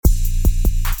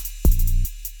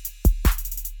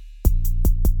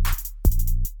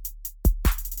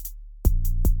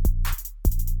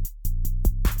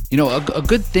You know, a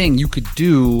good thing you could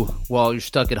do while you're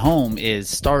stuck at home is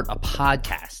start a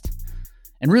podcast.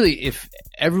 And really, if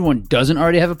everyone doesn't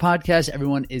already have a podcast,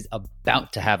 everyone is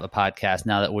about to have a podcast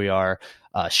now that we are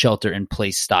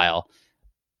shelter-in-place style.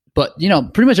 But, you know,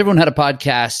 pretty much everyone had a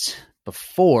podcast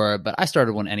before, but I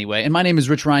started one anyway. And my name is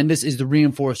Rich Ryan. This is the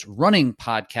Reinforced Running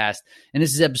Podcast, and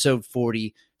this is episode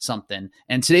 40-something.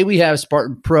 And today we have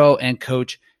Spartan Pro and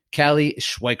coach Cali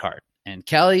Schweikhart. And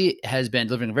Cali has been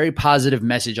delivering a very positive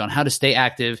message on how to stay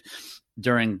active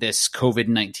during this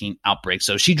COVID-19 outbreak.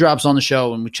 So she drops on the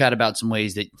show and we chat about some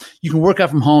ways that you can work out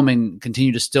from home and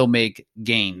continue to still make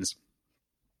gains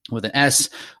with an S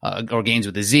or gains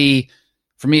with a Z.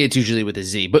 For me, it's usually with a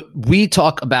Z. But we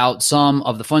talk about some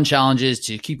of the fun challenges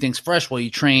to keep things fresh while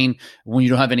you train when you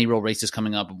don't have any real races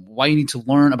coming up, why you need to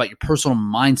learn about your personal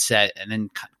mindset and then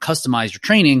customize your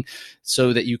training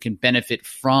so that you can benefit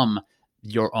from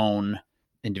your own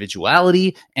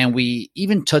individuality. And we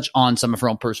even touch on some of her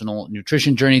own personal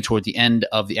nutrition journey toward the end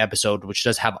of the episode, which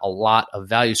does have a lot of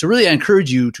value. So really, I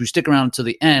encourage you to stick around until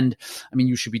the end. I mean,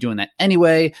 you should be doing that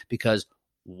anyway, because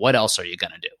what else are you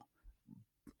going to do?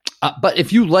 But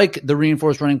if you like the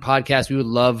Reinforced Running Podcast, we would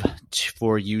love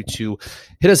for you to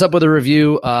hit us up with a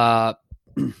review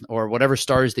or whatever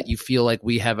stars that you feel like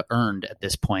we have earned at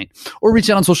this point. Or reach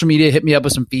out on social media, hit me up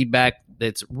with some feedback.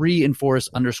 It's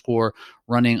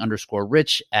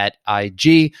reinforce_running_rich at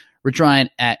IG, Rich Ryan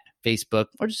at Facebook,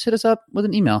 or just hit us up with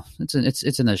an email.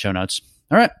 It's in the show notes.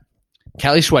 All right.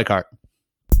 Cali Schweikhart.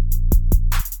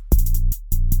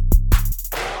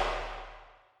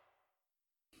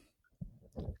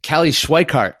 Cali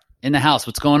Schweikhart in the house.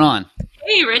 What's going on?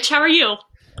 Hey, Rich. How are you?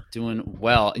 Doing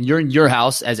well. And you're in your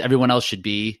house, as everyone else should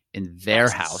be in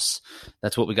their house.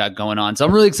 That's what we got going on. So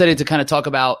I'm really excited to kind of talk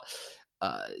about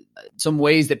some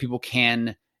ways that people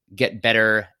can get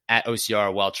better at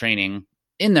OCR while training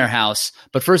in their house.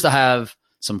 But first, I have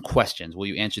some questions. Will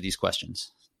you answer these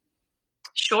questions?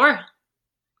 Sure.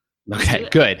 Okay,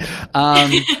 good.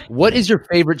 What is your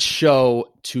favorite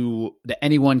show that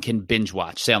anyone can binge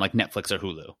watch, say on like Netflix or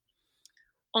Hulu?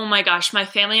 Oh my gosh. My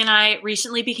family and I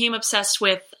recently became obsessed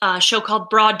with a show called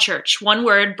Broadchurch. One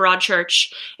word,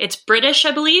 Broadchurch. It's British,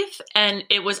 I believe. And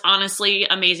it was honestly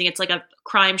amazing. It's like a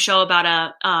crime show about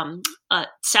a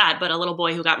sad, but a little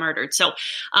boy who got murdered. So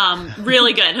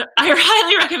really good. I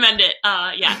highly recommend it.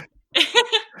 Yeah.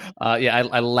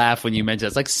 I laugh when you mention it.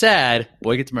 It's like sad,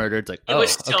 boy gets murdered. It's like, it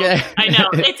was so, okay. I know.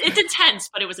 It's intense,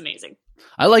 but it was amazing.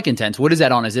 I like intense. What is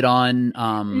that on? Is it on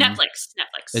Netflix?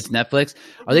 It's Netflix.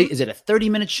 Is it a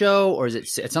 30-minute show or is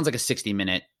it sounds like a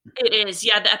 60-minute? It is.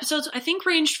 Yeah. The episodes I think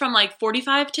ranged from like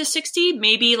 45 to 60,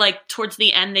 maybe like towards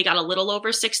the end they got a little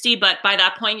over 60, but by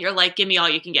that point you're like, give me all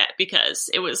you can get, because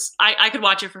it was, I could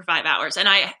watch it for 5 hours, and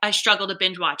I struggle to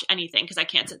binge watch anything because I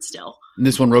can't sit still. And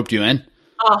this one roped you in?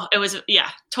 Oh, it was, yeah,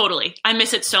 totally. I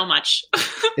miss it so much.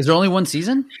 Is there only one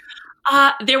season?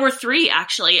 There were 3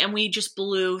 actually, and we just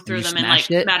blew through them in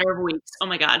like a matter of weeks. Oh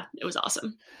my God. It was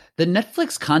awesome. The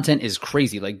Netflix content is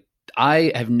crazy. Like,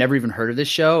 I have never even heard of this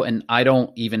show, and I don't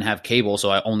even have cable, so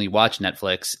I only watch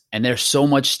Netflix. And there's so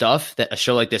much stuff that a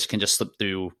show like this can just slip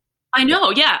through. I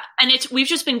know. Yeah. And we've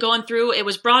just been going through, it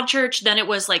was Broadchurch. Then it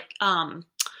was like,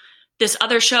 this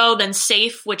other show, then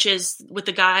Safe, which is with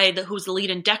the guy who's the lead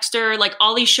in Dexter. Like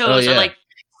all these shows are like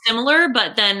similar,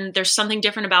 but then there's something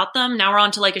different about them. Now we're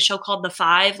on to like a show called The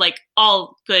Five, like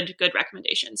all good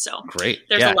recommendations. So great.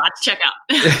 There's a lot to check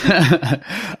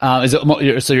out.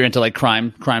 So you're into like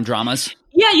crime dramas?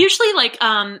 Yeah, usually like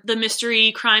the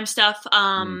mystery crime stuff.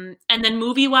 And then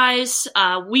movie wise,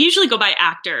 we usually go by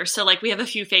actor. So like we have a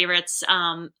few favorites.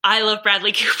 I love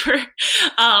Bradley Cooper.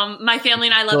 My family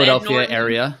and I love Philadelphia Ed Norton.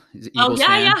 area. Oh yeah,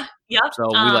 fan. Yeah. Yep. So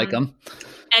we like them.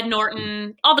 Ed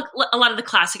Norton, a lot of the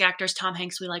classic actors, Tom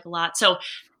Hanks, we like a lot. So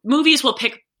movies we'll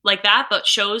pick like that, but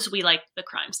shows we like the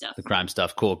crime stuff. The crime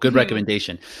stuff. Cool. Good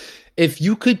recommendation. If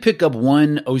you could pick up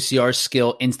one OCR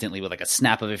skill instantly with like a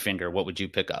snap of a finger, what would you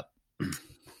pick up?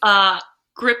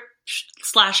 Grip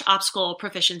 / obstacle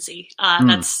proficiency.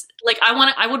 That's like,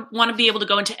 I would want to be able to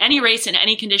go into any race in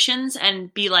any conditions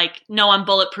and be like, no, I'm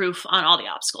bulletproof on all the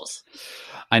obstacles.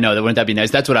 I know that. Wouldn't that be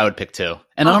nice? That's what I would pick too.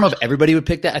 And I don't know if everybody would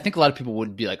pick that. I think a lot of people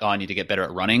would be like, oh, I need to get better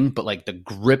at running, but like the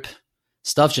grip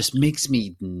stuff just makes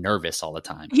me nervous all the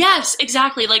time. Yes,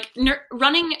 exactly. Like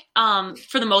running,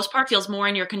 for the most part, feels more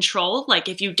in your control. Like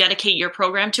if you dedicate your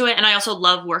program to it. And I also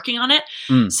love working on it.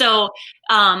 So,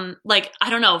 like, I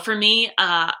don't know, for me,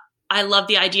 I love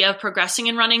the idea of progressing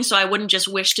in running. So I wouldn't just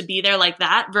wish to be there like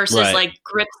that versus Right. like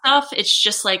grip stuff. It's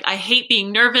just like, I hate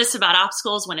being nervous about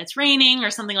obstacles when it's raining or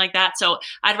something like that. So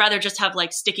I'd rather just have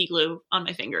like sticky glue on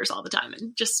my fingers all the time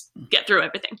and just get through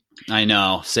everything. I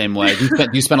know. Same way. Do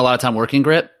you spend a lot of time working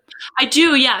grip? I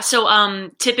do. Yeah. So,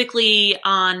 typically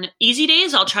on easy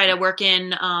days, I'll try to work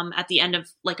in, at the end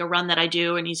of like a run that I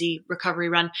do, an easy recovery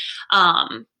run.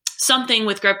 Something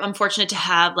with grip. I'm fortunate to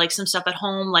have like some stuff at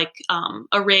home, like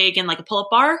a rig and like a pull-up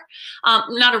bar.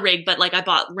 Not a rig, but like I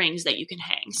bought rings that you can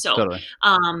hang. So Totally.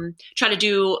 try to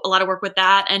do a lot of work with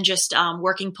that and just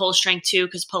working pull strength too,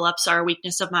 because pull-ups are a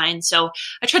weakness of mine. So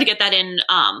I try to get that in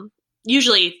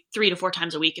usually 3 to 4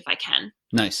 times a week if I can.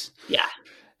 Nice. Yeah.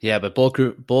 Yeah, but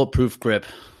bulletproof grip.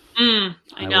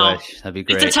 I know. Wish. That'd be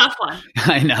great. It's a tough one.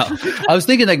 I know. I was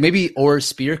thinking like maybe or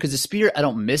spear, because the spear I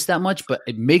don't miss that much, but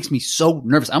it makes me so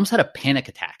nervous. I almost had a panic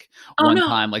attack one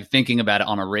time, like thinking about it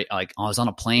on I was on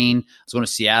a plane. I was going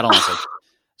to Seattle. And I was like,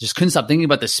 just couldn't stop thinking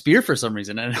about the spear for some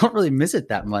reason. And I don't really miss it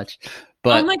that much.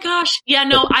 But oh my gosh. Yeah,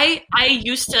 no, I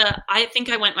used to, I think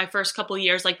I went my first couple of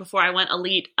years, like before I went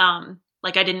elite,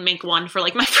 like I didn't make one for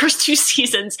like my first 2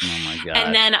 seasons. Oh my God.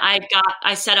 And then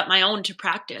I set up my own to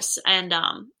practice, and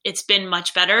it's been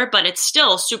much better, but it's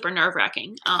still super nerve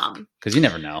wracking. Cause you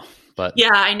never know, but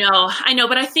yeah, I know.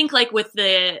 But I think like with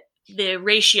the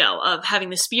ratio of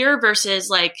having the spear versus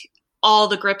like all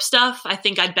the grip stuff, I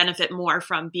think I'd benefit more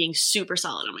from being super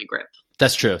solid on my grip.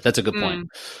 that's true. That's a good point.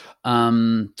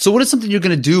 So what is something you're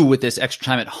going to do with this extra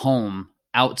time at home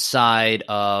outside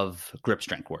of grip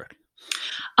strength work?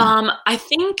 I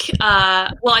think,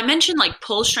 well, I mentioned like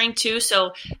pull strength too.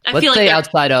 So I Let's feel say like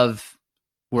outside of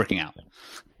working out.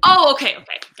 Oh, okay.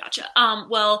 Gotcha.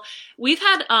 Well, we've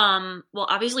had,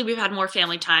 obviously we've had more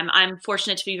family time. I'm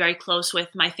fortunate to be very close with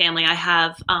my family. I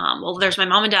have, there's my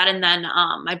mom and dad, and then,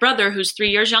 my brother who's 3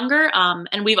 years younger.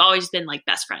 And we've always been like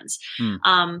best friends.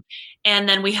 And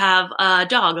then we have a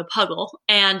dog, a puggle.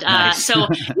 And, Nice. so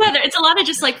yeah, it's a lot of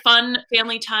just like fun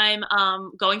family time,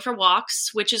 going for walks,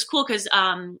 which is cool. Cause,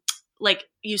 like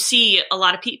you see a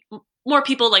lot of more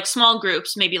people, like small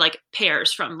groups, maybe like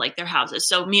pairs from like their houses.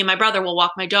 So me and my brother will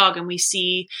walk my dog, and we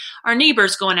see our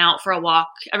neighbors going out for a walk.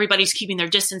 Everybody's keeping their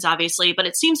distance, obviously, but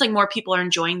it seems like more people are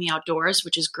enjoying the outdoors,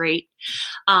 which is great.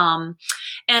 And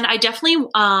I definitely,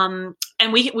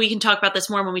 and we can talk about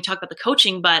this more when we talk about the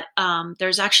coaching, but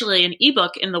there's actually an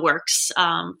ebook in the works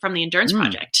from the Endurance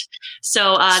Project.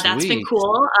 So that's been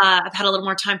cool. I've had a little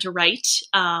more time to write,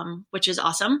 which is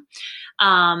awesome.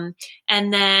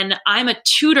 And then I'm a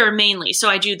tutor mainly. So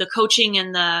I do the coaching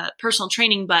and the personal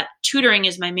training, but tutoring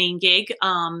is my main gig.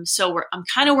 So I'm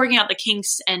kind of working out the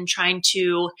kinks and trying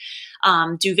to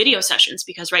do video sessions,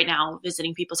 because right now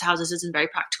visiting people's houses isn't very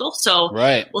practical. So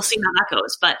We'll see how that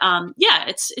goes. But yeah,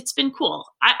 it's been cool.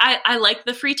 I like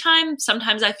the free time.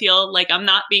 Sometimes I feel like I'm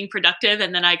not being productive,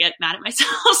 and then I get mad at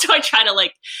myself. So I try to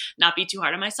like not be too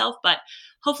hard on myself, but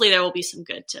hopefully there will be some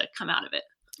good to come out of it.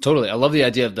 Totally. I love the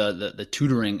idea of the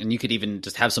tutoring, and you could even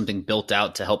just have something built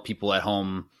out to help people at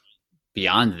home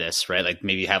beyond this, right? Like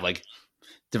maybe have like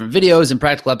different videos and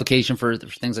practical application for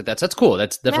things like that. So that's cool.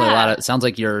 That's definitely a lot of, it sounds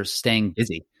like you're staying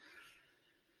busy.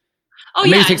 Oh,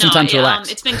 and maybe yeah. take some time to relax.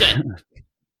 It's been good.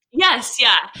 Yes.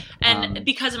 Yeah. And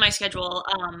because of my schedule,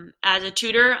 as a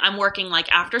tutor, I'm working like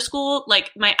after school,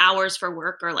 like my hours for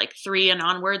work are like 3 and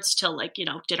onwards till like,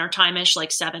 dinner time-ish, like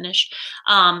 7-ish.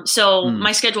 So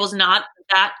my schedule is not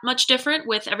that much different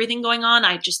with everything going on.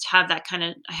 I just have I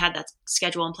had that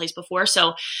schedule in place before.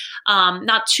 So,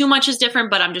 not too much is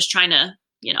different, but I'm just trying to,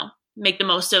 make the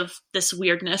most of this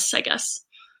weirdness, I guess.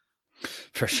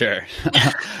 For sure.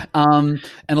 And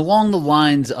along the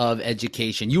lines of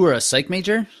education, you were a psych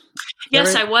major?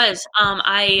 Yes, right? I was.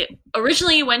 I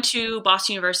originally went to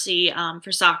Boston University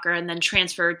for soccer, and then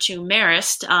transferred to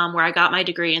Marist, where I got my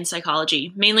degree in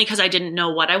psychology, mainly because I didn't know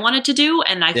what I wanted to do.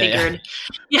 And I figured,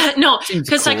 because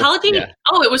cool. Psychology,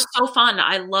 it was so fun.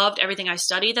 I loved everything I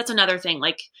studied. That's another thing.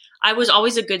 Like, I was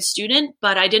always a good student,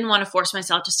 but I didn't want to force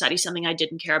myself to study something I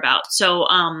didn't care about. So,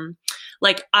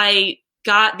 I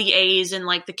got the A's and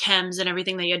like the chems and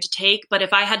everything that you had to take. But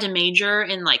if I had to major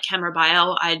in like chem or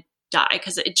bio, I'd die,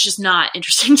 because it's just not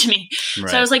interesting to me. Right.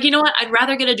 So I was like, you know what? I'd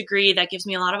rather get a degree that gives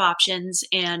me a lot of options.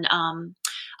 And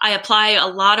I apply a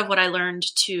lot of what I learned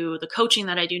to the coaching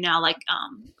that I do now. Like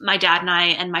my dad and I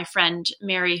and my friend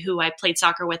Mary, who I played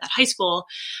soccer with at high school,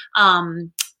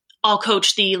 all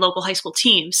coach the local high school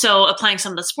team. So applying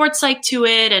some of the sports psych to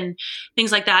it and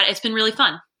things like that, it's been really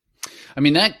fun. I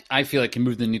mean, that I feel like can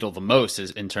move the needle the most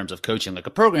is in terms of coaching. Like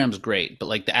a program's great, but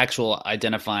like the actual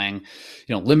identifying,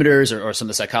 limiters or some of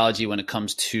the psychology when it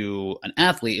comes to an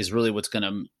athlete is really what's going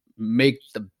to make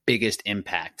the biggest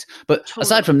impact. But Totally.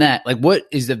 aside from that, like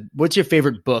what's your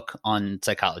favorite book on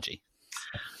psychology?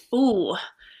 Ooh.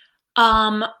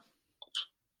 Well,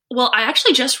 I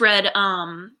actually just read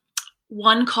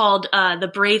one called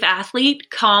The Brave Athlete,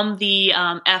 Calm the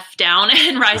F Down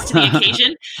and Rise to the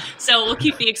Occasion. So we'll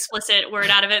keep the explicit word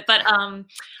out of it. But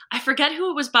I forget who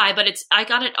it was by, but I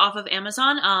got it off of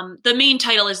Amazon. The main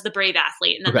title is The Brave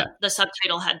Athlete, and then the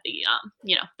subtitle had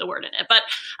the word in it. But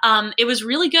it was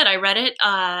really good. I read it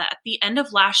at the end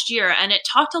of last year, and it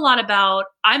talked a lot about,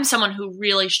 I'm someone who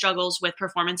really struggles with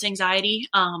performance anxiety.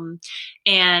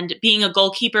 And being a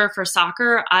goalkeeper for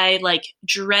soccer, I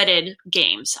dreaded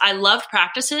games. I loved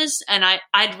practices, and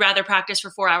I'd rather practice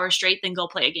for 4 hours straight than go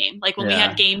play a game. Like when we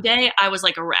had game day, I was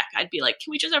like a wreck. I'd be like,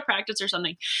 can we just have practice or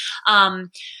something?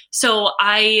 So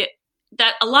a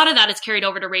lot of that is carried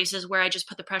over to races where I just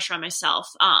put the pressure on myself.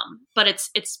 But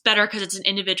it's better because it's an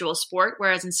individual sport.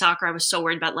 Whereas in soccer, I was so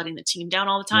worried about letting the team down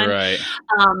all the time. Right.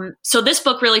 So this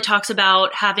book really talks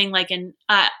about having an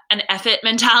effort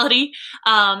mentality,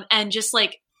 and just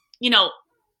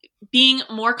being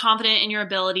more confident in your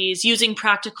abilities, using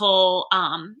practical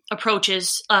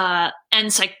approaches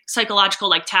and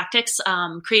psychological tactics,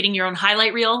 creating your own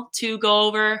highlight reel to go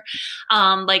over,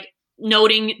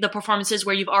 noting the performances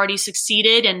where you've already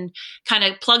succeeded and kind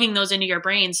of plugging those into your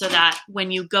brain so that when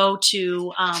you go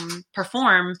to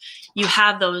perform, you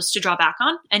have those to draw back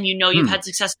on, and you've had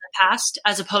success in the past,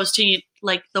 as opposed to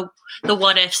the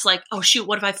what ifs, oh shoot,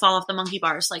 what if I fall off the monkey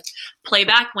bars? Play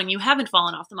back when you haven't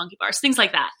fallen off the monkey bars, things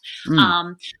like that.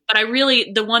 But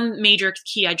the one major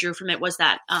key I drew from it was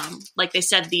that, like they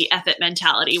said, the effort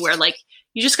mentality, where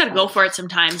you just got to go for it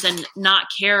sometimes and not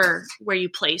care where you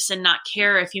place and not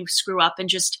care if you screw up, and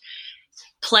just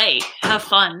play, have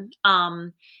fun,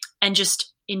 and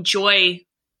just enjoy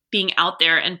being out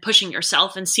there and pushing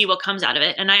yourself and see what comes out of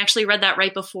it. And I actually read that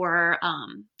right before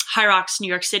High Rocks New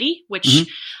York City, which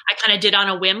I kind of did on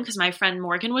a whim because my friend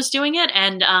Morgan was doing it.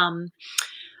 And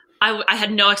I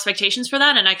had no expectations for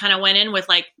that. And I kind of went in with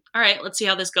all right, let's see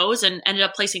how this goes, and ended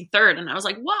up placing third. And I was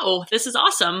like, whoa, this is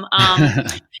awesome.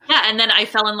 And then I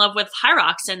fell in love with High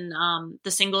Rocks and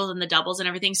the singles and the doubles and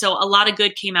everything. So a lot of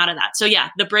good came out of that. So yeah,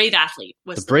 The Brave Athlete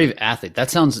was the Brave Athlete. That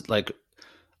sounds like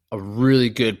a really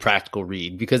good practical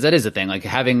read, because that is the thing,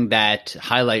 having that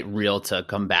highlight reel to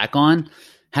come back on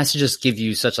has to just give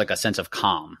you such a sense of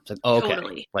calm. It's okay.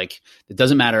 Totally. It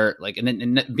doesn't matter.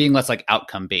 And being less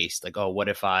outcome based, what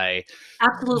if I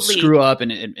absolutely screw up,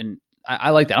 and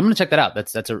I like that. I'm going to check that out.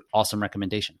 That's an awesome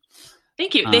recommendation.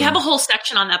 Thank you. They have a whole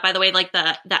section on that, by the way,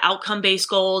 the outcome based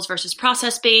goals versus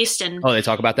process based. And they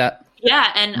talk about that. Yeah.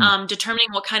 And determining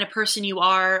what kind of person you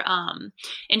are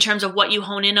in terms of what you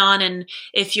hone in on. And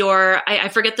if you're, I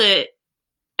forget the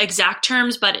exact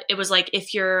terms, but it was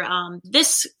if you're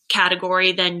this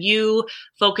category, then you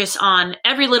focus on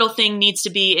every little thing needs to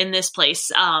be in this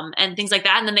place, and things like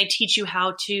that. And then they teach you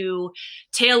how to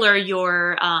tailor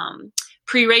your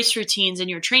pre-race routines and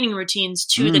your training routines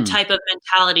to the type of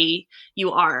mentality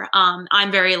you are. I'm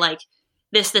very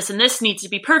this, and this needs to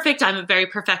be perfect. I'm a very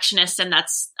perfectionist, and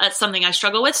that's something I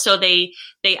struggle with. So they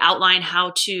outline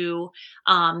how to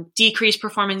decrease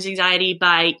performance anxiety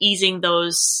by easing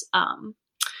those,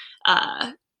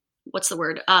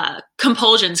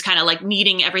 compulsions, kind of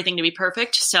needing everything to be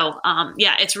perfect. So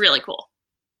yeah, it's really cool.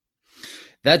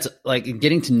 That's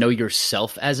getting to know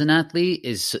yourself as an athlete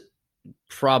is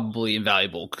probably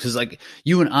invaluable, because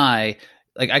you and I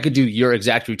could do your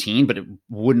exact routine, but it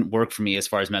wouldn't work for me as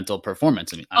far as mental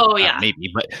performance. I mean,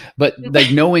 maybe, but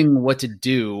knowing what to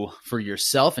do for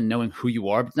yourself and knowing who you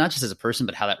are, not just as a person,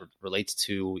 but how that relates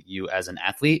to you as an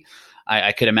athlete,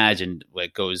 I could imagine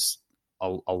goes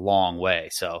a long way.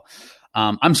 So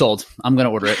I'm sold. I'm going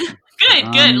to order it.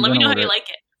 Good. Let me know how you like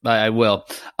it. I will.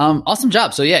 Awesome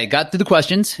job. So yeah, got through the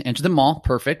questions, answered them all.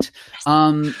 Perfect.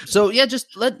 So yeah,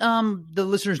 just let the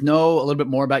listeners know a little bit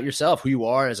more about yourself, who you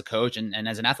are as a coach and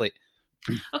as an athlete.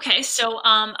 Okay. So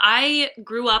I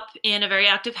grew up in a very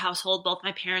active household. Both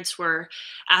my parents were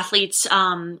athletes.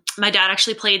 My dad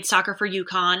actually played soccer for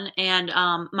UConn, and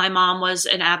my mom was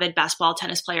an avid basketball,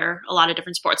 tennis player, a lot of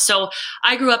different sports. So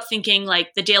I grew up thinking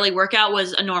the daily workout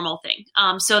was a normal thing.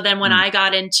 So then when I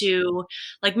got into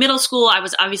middle school, I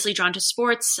was obviously drawn to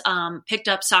sports, picked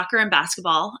up soccer and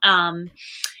basketball,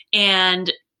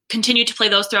 and continued to play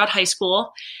those throughout high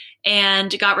school.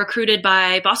 And got recruited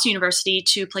by Boston University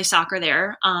to play soccer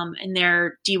there in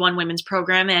their D1 women's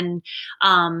program. And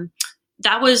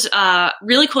that was a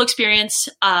really cool experience,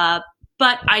 but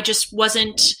I just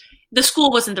the school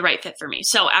wasn't the right fit for me.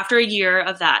 So after a year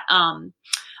of that,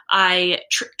 I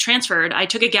transferred. I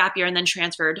took a gap year and then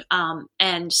transferred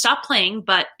and stopped playing,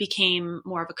 but became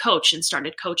more of a coach and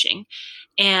started coaching.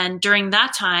 And during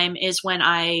that time is when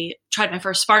I tried my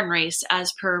first Spartan race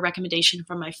as per recommendation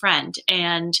from my friend.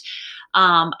 And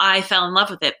I fell in love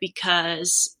with it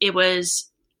because it was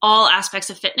all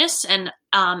aspects of fitness. And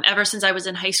ever since I was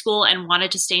in high school and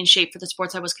wanted to stay in shape for the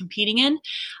sports I was competing in,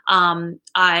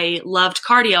 I loved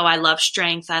cardio. I love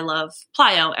strength. I love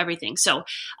plyo, everything. So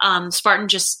Spartan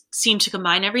just seemed to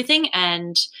combine everything.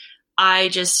 And I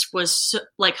just was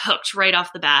like hooked right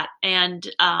off the bat, and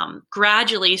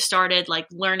gradually started like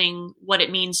learning what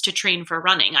it means to train for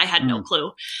running. I had no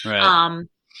clue. Right.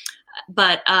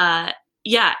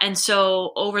 Yeah. And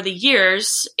so over the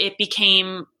years, it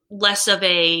became less of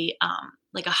a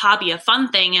like a hobby, a fun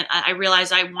thing. And I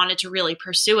realized I wanted to really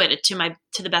pursue it to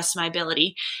the best of my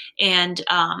ability, and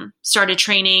started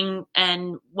training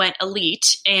and went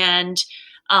elite. And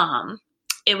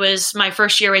it was my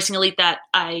first year racing elite that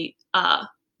I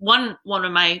won one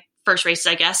of my first races,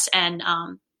 I guess. And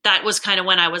that was kind of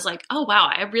when I was like, oh, wow,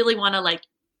 I really want to like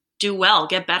do well,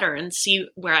 get better, and see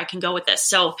where I can go with this.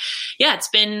 So yeah, it's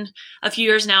been a few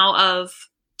years now of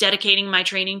dedicating my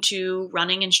training to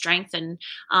running and strength. And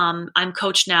I'm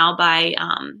coached now by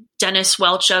Dennis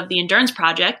Welch of the Endurance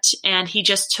Project. And he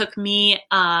just took me,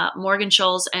 Morgan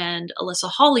Scholes and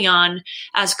Alyssa Hawley on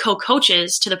as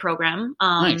co-coaches to the program.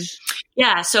 Nice.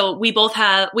 Yeah. So we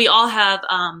all have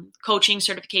coaching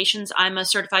certifications. I'm a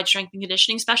certified strength and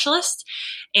conditioning specialist.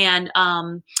 And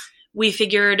we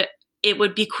figured it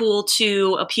would be cool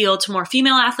to appeal to more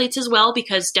female athletes as well,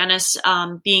 because Dennis,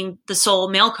 being the sole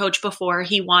male coach before,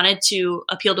 he wanted to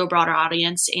appeal to a broader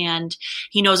audience, and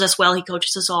he knows us well. He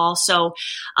coaches us all. So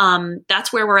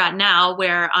that's where we're at now,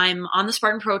 where I'm on the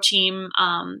Spartan Pro team,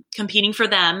 competing for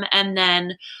them. And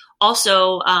then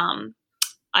also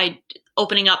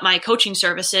opening up my coaching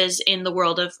services in the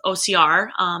world of OCR,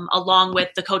 along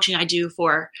with the coaching I do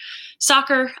for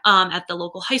soccer at the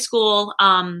local high school,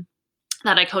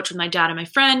 that I coach with my dad and my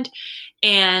friend,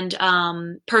 and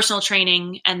personal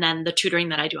training, and then the tutoring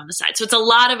that I do on the side. So it's a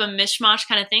lot of a mishmash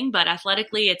kind of thing, but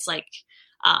athletically it's like,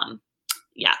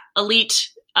 elite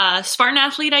Spartan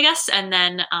athlete, I guess, and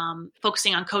then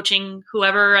focusing on coaching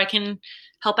whoever I can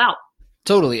help out.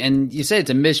 Totally. And you say it's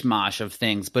a mishmash of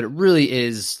things, but it really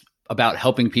is about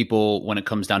helping people when it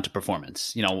comes down to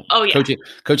performance. You know,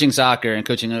 coaching soccer and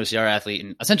coaching an OCR athlete,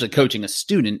 and essentially coaching a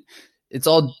student, it's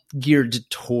all geared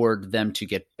toward them to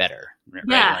get better. Right?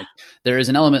 Yeah. Like, there is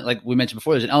an element, like we mentioned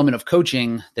before, there's an element of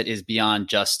coaching that is beyond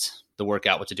just the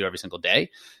workout, what to do every single day.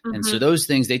 Mm-hmm. And so those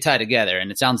things, they tie together.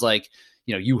 And it sounds like,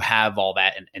 you know, you have all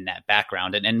that in that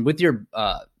background. And with your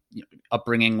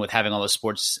upbringing, with having all those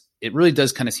sports, it really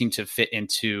does kind of seem to fit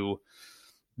into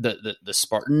the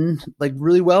Spartan like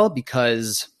really well,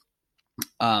 because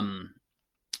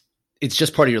it's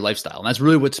just part of your lifestyle. And that's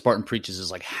really what Spartan preaches, is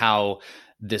like how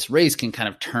this race can kind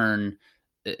of turn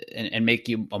and make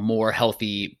you a more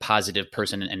healthy, positive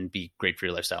person and be great for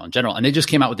your lifestyle in general. And they just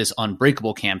came out with this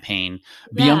Unbreakable campaign.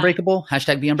 Be Unbreakable,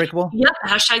 hashtag Be Unbreakable. Yep.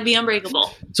 Hashtag Be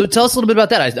Unbreakable. So tell us a little bit about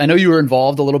that. I know you were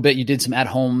involved a little bit. You did some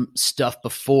at-home stuff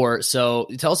before. So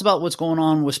tell us about what's going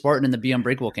on with Spartan and the Be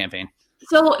Unbreakable campaign.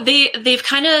 So they've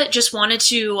kind of just wanted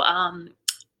to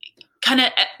kind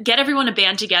of get everyone to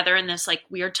band together in this like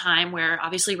weird time where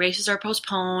obviously races are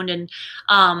postponed and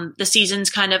the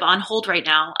season's kind of on hold right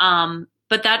now.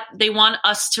 But that they want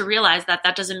us to realize that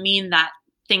doesn't mean that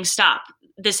things stop.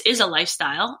 This is a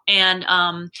lifestyle,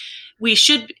 and we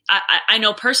should. I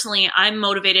know personally, I'm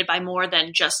motivated by more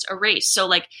than just a race. So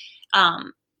like,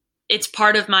 it's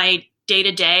part of my day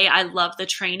to day. I love the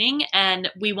training,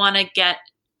 and we want to get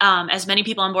as many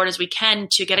people on board as we can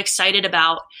to get excited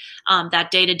about that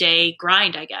day-to-day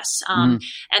grind, I guess, and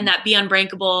that be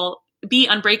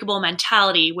unbreakable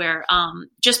mentality where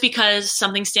just because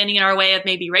something's standing in our way of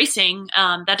maybe racing,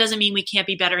 that doesn't mean we can't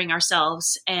be bettering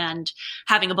ourselves and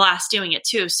having a blast doing it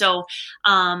too. So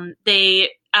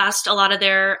they asked a lot of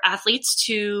their athletes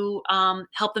to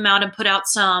help them out and put out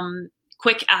some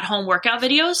quick at-home workout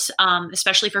videos,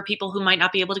 especially for people who might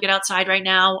not be able to get outside right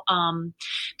now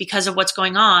because of what's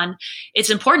going on.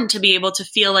 It's important to be able to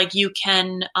feel like you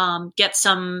can get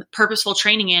some purposeful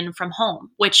training in from home,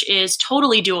 which is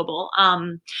totally doable.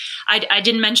 I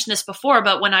didn't mention this before,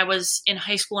 but when I was in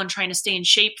high school and trying to stay in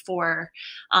shape for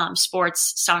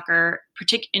sports, soccer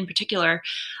in particular,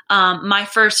 my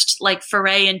first like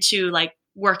foray into like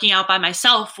working out by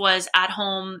myself was at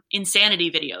home insanity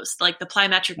videos, like the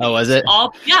plyometric videos. Oh, was it?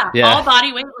 All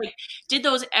body weight, like did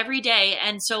those every day.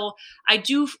 And so I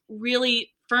do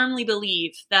really firmly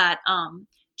believe that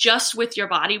just with your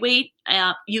body weight,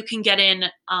 you can get in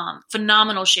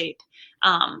phenomenal shape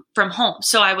from home.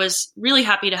 So I was really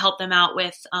happy to help them out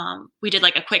with, we did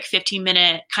like a quick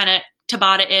 15-minute kind of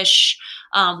Tabata-ish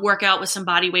workout with some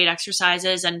body weight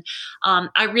exercises. And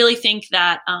I really think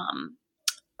that,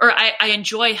 I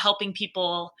enjoy helping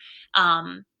people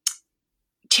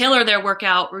tailor their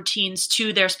workout routines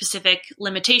to their specific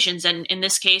limitations. And in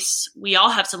this case, we all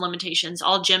have some limitations.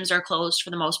 All gyms are closed for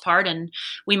the most part, and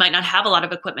we might not have a lot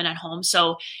of equipment at home.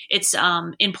 So it's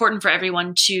important for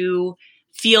everyone to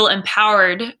feel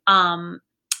empowered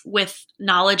with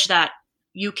knowledge that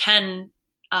you can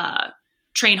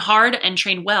train hard and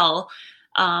train well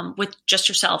with just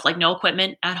yourself, like no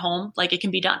equipment at home, like it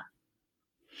can be done.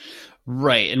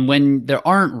 Right. And when there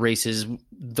aren't races,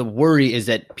 the worry is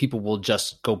that people will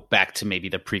just go back to maybe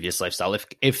their previous lifestyle.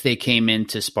 If they came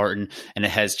into Spartan and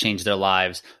it has changed their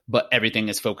lives, but everything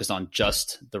is focused on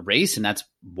just the race, and that's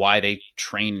why they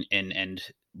train and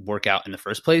work out in the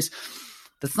first place,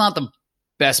 that's not the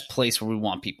best place where we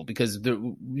want people, because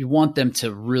we want them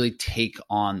to really take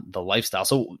on the lifestyle.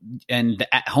 So, and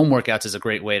the at-home workouts is a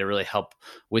great way to really help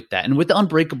with that. And with the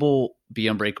Be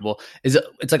Unbreakable,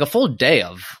 it's like a full day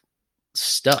of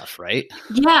stuff, right?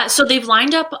 Yeah. So they've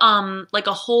lined up like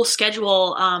a whole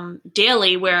schedule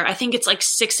daily, where I think it's like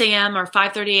 6 a.m. or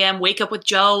 5:30 a.m. wake up with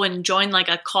Joe and join like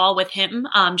a call with him,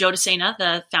 Joe DeSena,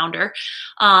 the founder.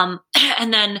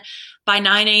 And then by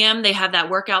 9 a.m. they have that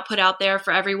workout put out there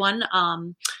for everyone.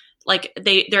 Like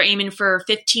they're aiming for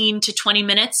 15 to 20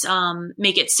 minutes,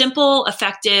 make it simple,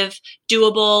 effective,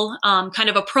 doable, kind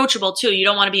of approachable too. You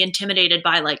don't want to be intimidated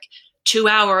by like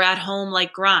 2-hour at home,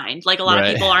 like grind. Like a lot of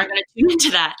people aren't going to tune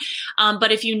into that.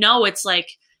 But if it's like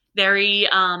very,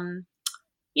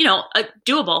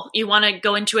 doable, you want to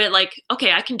go into it like,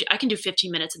 okay, I can do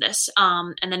 15 minutes of this.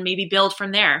 And then maybe build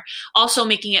from there. Also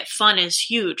making it fun is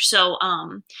huge. So,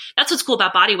 that's what's cool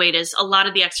about bodyweight is a lot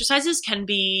of the exercises can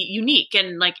be unique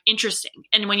and like interesting.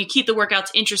 And when you keep the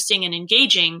workouts interesting and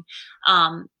engaging,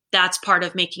 that's part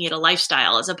of making it a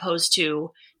lifestyle as opposed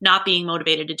to not being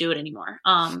motivated to do it anymore.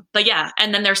 But yeah,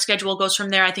 and then their schedule goes from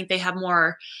there. I think they have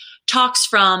more talks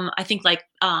from, I think like,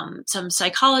 some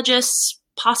psychologists,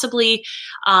 possibly.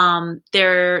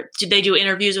 They do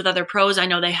interviews with other pros. I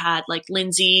know they had like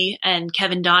Lindsay and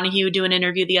Kevin Donahue do an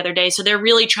interview the other day. So they're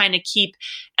really trying to keep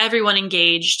everyone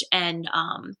engaged and,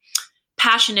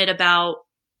 passionate about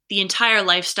the entire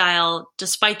lifestyle,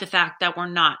 despite the fact that we're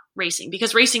not racing,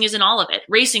 because racing isn't all of it.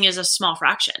 Racing is a small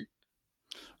fraction.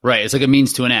 Right. It's like a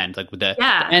means to an end. Like the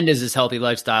end is this healthy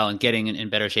lifestyle and getting in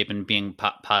better shape and being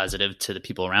positive to the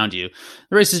people around you.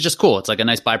 The race is just cool. It's like a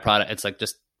nice byproduct. It's like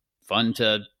just fun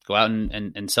to go out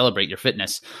and celebrate your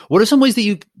fitness. What are some ways that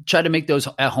you try to make those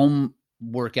at home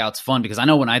workouts fun? Because I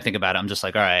know when I think about it, I'm just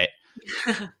like, all right,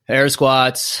 air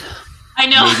squats. I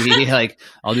know. Maybe like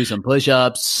I'll do some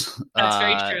push-ups. That's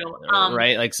very true.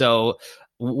 Right. Like, so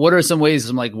what are some ways,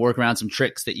 some like work around, some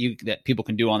tricks that people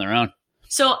can do on their own?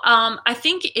 So I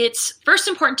think it's first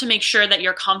important to make sure that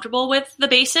you're comfortable with the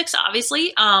basics,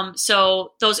 obviously.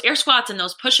 So those air squats and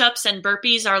those push-ups and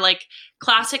burpees are like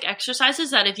classic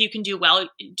exercises that if you can do well,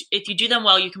 if you do them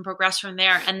well, you can progress from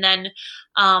there. And then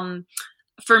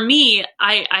for me,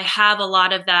 I have a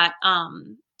lot of that,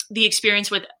 the experience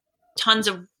with tons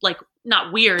of like,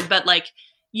 not weird, but like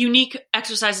unique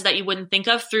exercises that you wouldn't think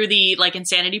of through the like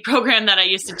insanity program that I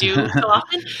used to do so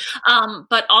often.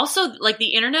 But also like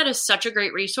the internet is such a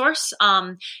great resource.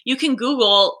 You can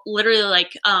Google literally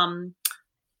like,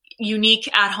 unique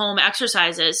at home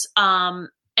exercises. And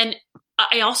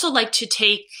I also like to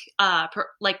take,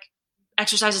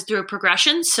 exercises through a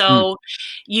progression. So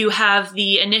you have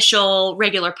the initial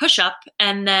regular push-up,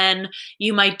 and then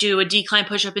you might do a decline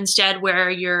push-up instead where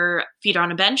your feet are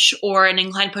on a bench, or an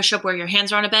incline push-up where your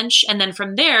hands are on a bench. And then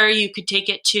from there, you could take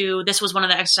it to, this was one of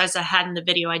the exercises I had in the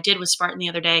video I did with Spartan the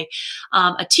other day,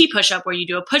 a T push-up where you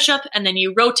do a push-up and then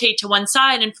you rotate to one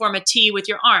side and form a T with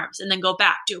your arms and then go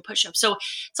back, do a push-up. So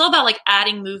it's all about like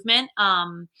adding movement,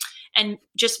 and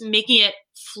just making it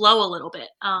flow a little bit.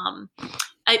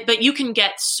 But you can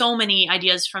get so many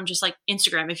ideas from just like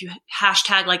Instagram. If you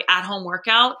hashtag like at home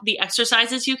workout, the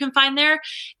exercises you can find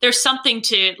there's something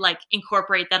to like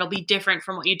incorporate that'll be different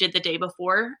from what you did the day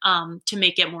before, to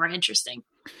make it more interesting.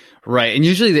 Right. And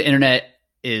usually the internet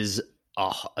is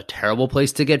a terrible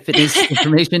place to get fitness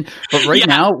information. But right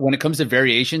now, when it comes to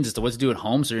variations as to what to do at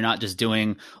home, so you're not just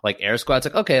doing like air squats,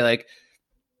 like, okay, like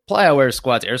plyo air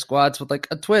squats with like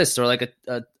a twist, or like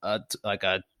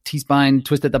a T-spine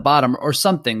twist at the bottom or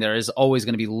something. There is always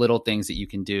going to be little things that you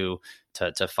can do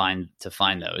to find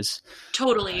those.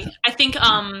 Totally. I think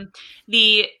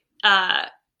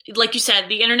like you said,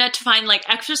 the internet to find like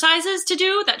exercises to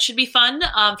do, that should be fun.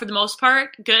 For the most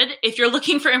part, good. If you're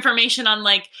looking for information on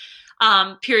like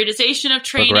periodization of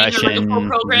training or like a full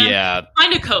program,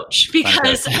 find a coach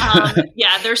because,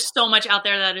 there's so much out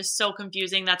there that is so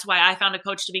confusing. That's why I found a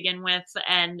coach to begin with.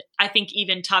 And I think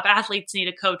even top athletes need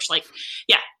a coach.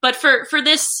 But for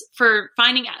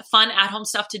finding fun at-home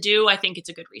stuff to do, I think it's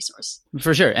a good resource.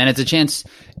 For sure. And it's a chance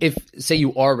if, say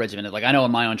you are regimented, like I know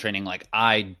in my own training, like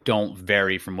I don't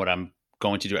vary from what I'm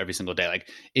going to do every single day. Like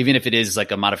even if it is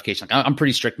like a modification, like I'm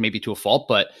pretty strict maybe to a fault,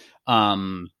 but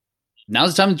now's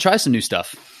the time to try some new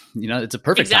stuff. It's a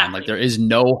perfect time. Like there is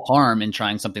no harm in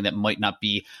trying something that might not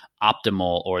be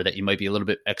optimal or that you might be a little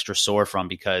bit extra sore from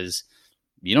because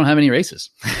you don't have any races.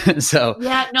 So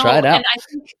try it out. And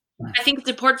I think it's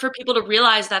important for people to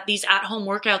realize that these at-home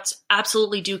workouts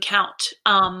absolutely do count.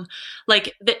 Don't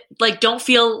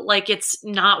feel like it's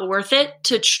not worth it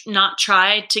to not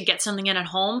try to get something in at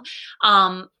home.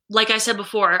 Like I said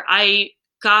before, I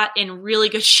got in really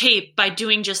good shape by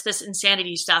doing just this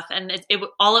insanity stuff. And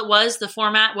the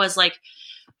format was like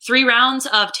 3 rounds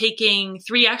of taking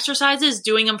 3 exercises,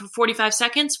 doing them for 45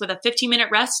 seconds with a 15-minute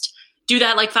rest. Do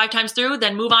that like 5 times through,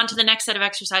 then move on to the next set of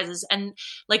exercises. And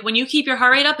like when you keep your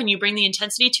heart rate up and you bring the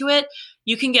intensity to it,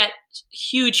 you can get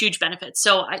huge, huge benefits.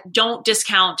 So I don't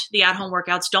discount the at-home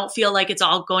workouts. Don't feel like it's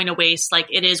all going to waste. Like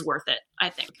it is worth it, I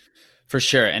think. For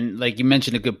sure. And like you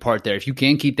mentioned a good part there, if you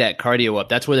can keep that cardio up,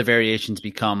 that's where the variations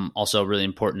become also really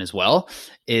important as well,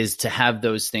 is to have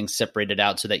those things separated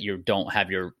out so that you don't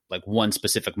have your like one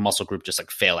specific muscle group just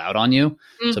like fail out on you.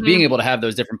 Mm-hmm. So being able to have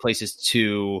those different places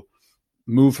to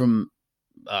move from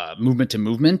movement to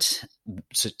movement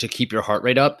to keep your heart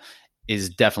rate up is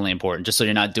definitely important. Just so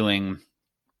you're not doing,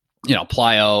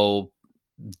 plyo,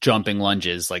 jumping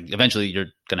lunges, like eventually you're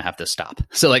going to have to stop.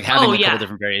 So like having a couple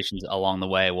different variations along the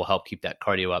way will help keep that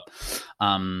cardio up.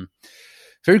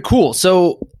 Very cool.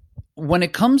 So when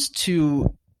it comes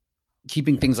to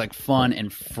keeping things like fun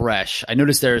and fresh, I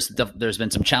noticed there's been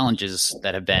some challenges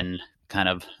that have been kind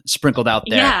of sprinkled out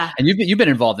there. Yeah. And you've been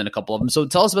involved in a couple of them. So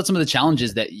tell us about some of the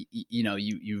challenges that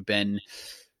you've been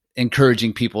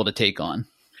encouraging people to take on.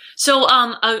 So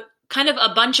kind of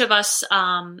a bunch of us,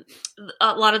 a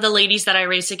lot of the ladies that I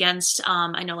race against,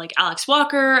 I know like Alex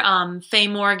Walker, Faye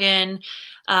Morgan,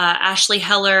 Ashley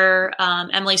Heller,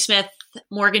 Emily Smith,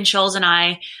 Morgan Scholes, and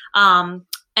I,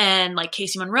 and like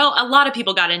Casey Monroe. A lot of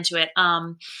people got into it.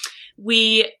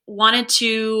 We wanted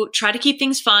to try to keep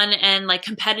things fun and like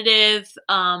competitive,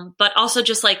 but also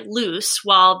just like loose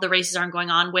while the races aren't going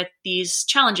on with these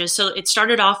challenges. So it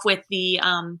started off with the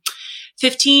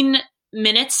 15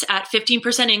 minutes at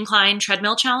 15% incline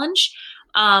treadmill challenge,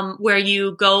 where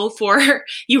you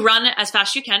run as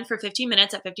fast as you can for 15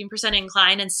 minutes at 15%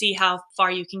 incline and see how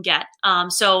far you can get.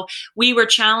 So we were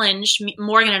challenged,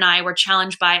 Morgan and I were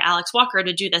challenged by Alex Walker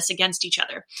to do this against each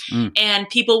other. And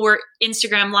people were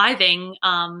Instagram living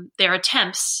their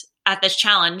attempts at this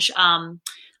challenge,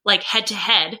 like head to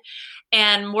head.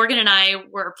 And Morgan and I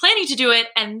were planning to do it,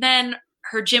 and then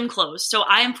her gym closed. So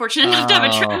I am fortunate enough to have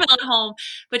a treadmill at home,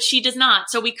 but she does not.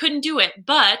 So we couldn't do it.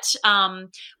 But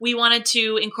we wanted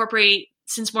to incorporate,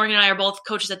 since Morgan and I are both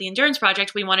coaches at the Endurance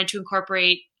Project, we wanted to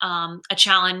incorporate a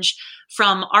challenge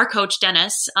from our coach,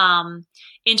 Dennis,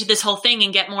 into this whole thing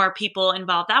and get more people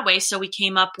involved that way. So we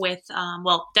came up with,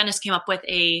 Dennis came up with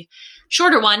a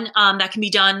shorter one that can be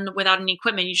done without any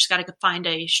equipment. You just got to find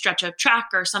a stretch of track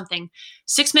or something.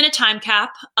 6-minute time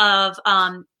cap of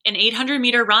an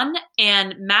 800-meter run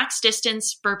and max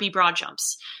distance burpee broad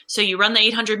jumps. So you run the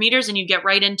 800 meters and you get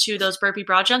right into those burpee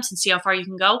broad jumps and see how far you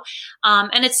can go.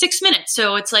 And it's 6 minutes.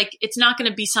 So it's like, it's not going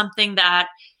to be something that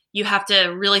you have to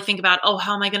really think about,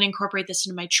 how am I going to incorporate this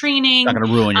into my training? It's not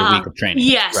going to ruin your week of training.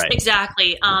 Yes, right.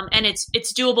 Exactly. And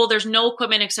it's doable. There's no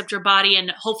equipment except your body.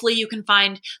 And hopefully you can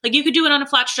find, like you could do it on a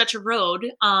flat stretch of road,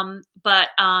 but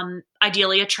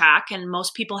ideally a track. And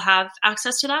most people have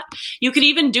access to that. You could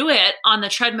even do it on the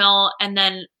treadmill. And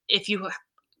then if you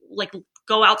like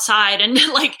go outside and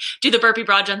like do the burpee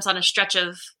broad jumps on a stretch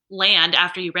of land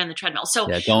after you ran the treadmill. So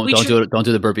yeah, don't do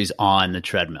the burpees on the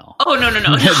treadmill. Oh no.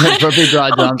 Burpee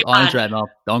broad jumps on the treadmill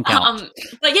don't count.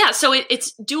 But yeah, so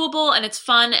it's doable and it's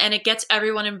fun and it gets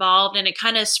everyone involved and it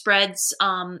kind of spreads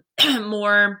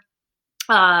more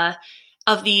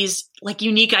of these like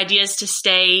unique ideas to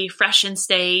stay fresh and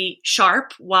stay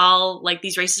sharp while like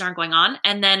these races aren't going on.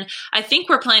 And then I think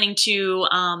we're planning to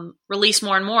release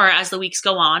more and more as the weeks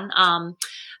go on.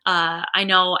 I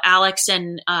know Alex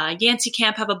and Yancey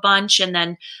Camp have a bunch, and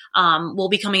then we'll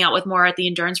be coming out with more at the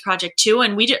Endurance Project too.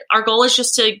 And our goal is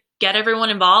just to get everyone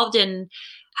involved and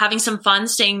having some fun,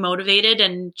 staying motivated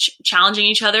and challenging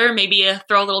each other, maybe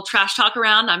throw a little trash talk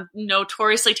around. I'm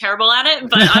notoriously terrible at it,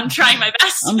 but I'm trying my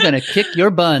best. I'm going to kick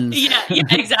your buns. yeah,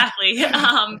 exactly.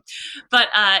 But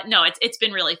no, it's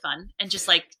been really fun, and just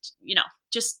like,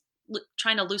 just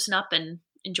trying to loosen up and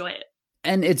enjoy it.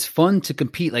 And it's fun to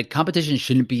compete. Like, competition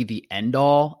shouldn't be the end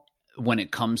all when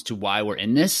it comes to why we're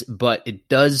in this, but it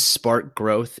does spark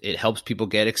growth. It helps people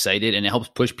get excited, and it helps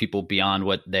push people beyond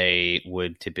what they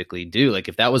would typically do. Like,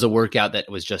 if that was a workout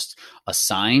that was just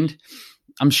assigned,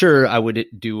 I'm sure I would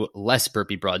do less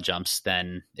burpee broad jumps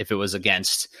than if it was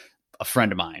against a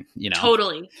friend of mine,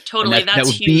 Totally. That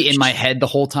would huge. be in my head the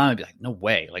whole time. I'd be like, no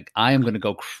way. Like, I am going to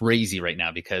go crazy right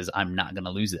now because I'm not going to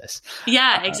lose this.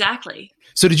 Yeah, exactly.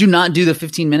 So did you not do the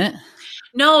 15-minute?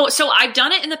 No, so I've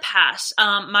done it in the past.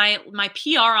 My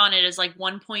PR on it is like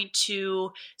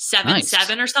 1.277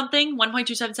 or something,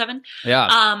 1.277.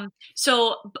 Yeah.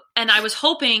 So, and I was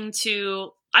hoping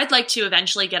I'd like to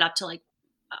eventually get up to like,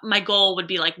 my goal would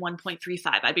be like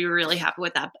 1.35. I'd be really happy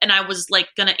with that. And I was like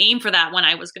going to aim for that when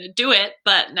I was going to do it,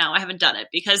 but no, I haven't done it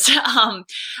because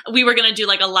we were going to do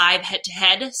like a live head to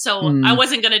head. So I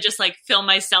wasn't going to just like film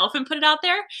myself and put it out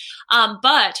there.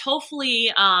 But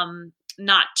hopefully,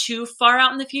 not too far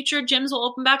out in the future, gyms will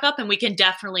open back up and we can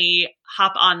definitely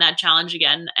hop on that challenge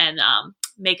again and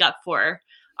make up for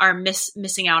our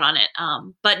missing out on it.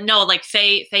 But no, like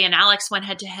Faye and Alex went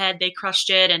head to head. They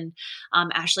crushed it. And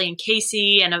Ashley and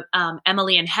Casey and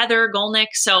Emily and Heather Golnick.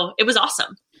 So it was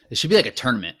awesome. It should be like a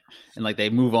tournament, and like they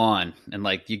move on and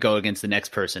like you go against the next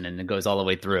person and it goes all the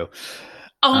way through.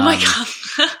 Oh my God.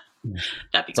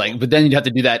 That'd be cool. Like, but then you'd have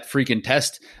to do that freaking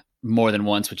test more than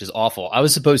once, which is awful. I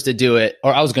was supposed to do it,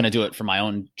 or I was going to do it for my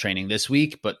own training this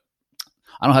week, but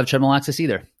I don't have treadmill access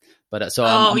either. But so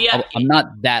I'm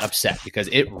not that upset because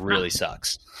it really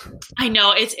sucks. I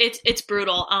know it's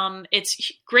brutal.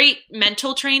 It's great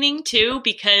mental training too,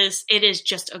 because it is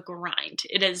just a grind.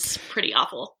 It is pretty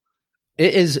awful.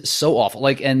 It is so awful.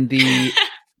 Like, and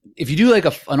if you do like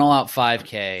an all out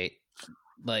 5K,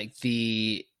 like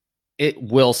it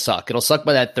will suck. It'll suck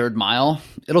by that third mile.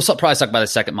 It'll probably suck by the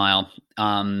second mile.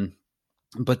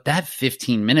 But that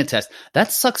 15-minute test,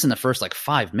 that sucks in the first like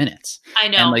 5 minutes. I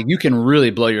know. And like you can really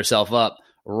blow yourself up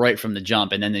right from the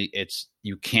jump, and then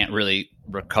you can't really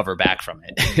recover back from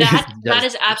it. That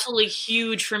is absolutely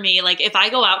huge for me. Like if I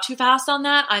go out too fast on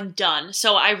that, I'm done.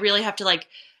 So I really have to like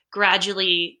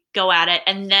gradually go at it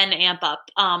and then amp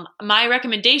up. My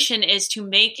recommendation is to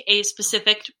make a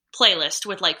specific playlist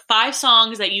with like 5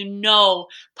 songs that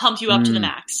pump you up to the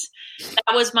max.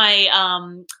 That was my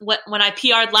when I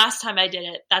PR'd last time I did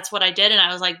it, that's what I did. And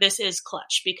I was like, this is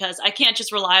clutch because I can't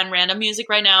just rely on random music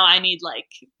right now. I need like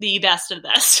the best of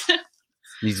this. It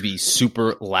needs to be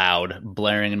super loud,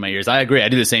 blaring in my ears. I agree. I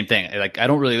do the same thing. Like I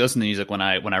don't really listen to music when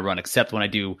I run, except when I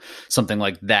do something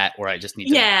like that where I just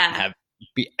need to have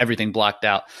everything blocked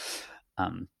out.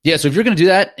 So if you're going to do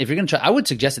that, if you're going to try, I would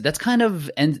suggest it. That's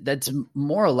that's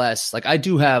more or less like I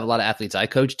do have a lot of athletes I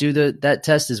coach do that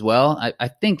test as well. I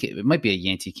think it might be a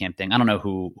Yancey Camp thing. I don't know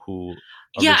who.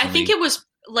 Yeah, I think it was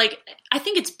like, I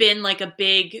think it's been like a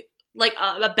big, like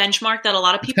a benchmark that a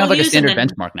lot of people use. Kind of like use, a standard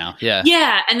benchmark now. Yeah.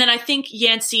 Yeah. And then I think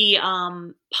Yancey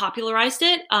popularized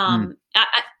it.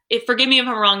 Forgive me if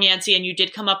I'm wrong, Yancey, and you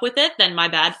did come up with it, then my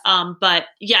bad. But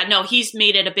yeah, no, he's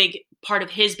made it a big part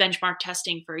of his benchmark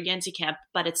testing for Yancey Camp,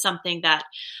 but it's something that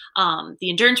the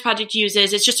Endurance Project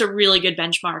uses. It's just a really good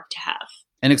benchmark to have.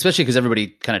 And especially because everybody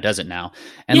kind of does it now.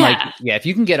 And if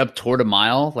you can get up toward a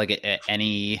mile, like at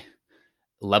any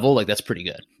level, like that's pretty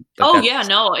good. Like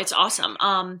it's awesome.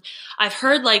 I've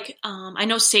heard like, I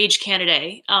know Sage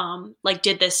Canaday, like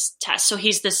did this test. So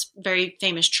he's this very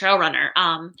famous trail runner.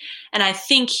 And I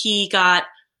think he got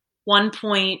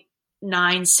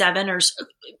 1.97 or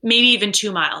maybe even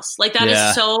 2 miles. Like that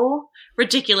is so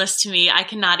ridiculous to me. I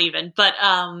cannot even, but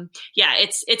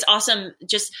it's awesome.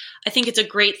 Just, I think it's a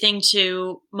great thing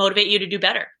to motivate you to do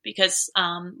better because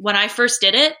when I first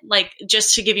did it, like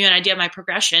just to give you an idea of my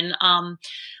progression,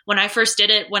 when I first did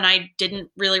it, when I didn't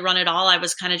really run at all, I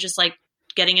was kind of just like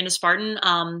getting into Spartan.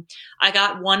 I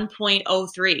got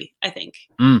 1.03, I think.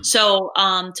 So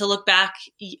to look back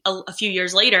a few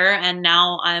years later, and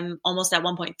now I'm almost at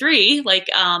 1.3, like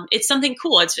it's something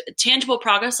cool. It's tangible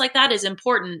progress like that is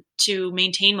important to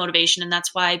maintain motivation. And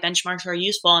that's why benchmarks are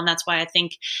useful. And that's why I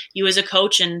think you as a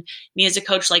coach and me as a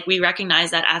coach, like we recognize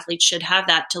that athletes should have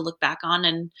that to look back on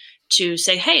and to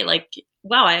say, hey, like,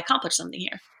 wow, I accomplished something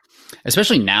here.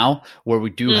 Especially now where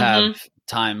we do have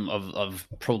time of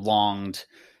prolonged,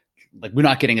 like we're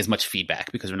not getting as much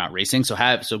feedback because we're not racing. So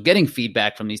getting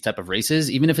feedback from these type of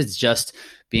races, even if it's just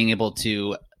being able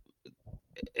to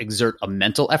exert a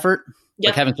mental effort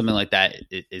like having something like that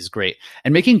is great.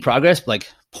 And making progress,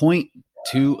 like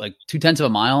 0.2, like 0.2 of a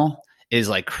mile is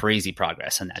like crazy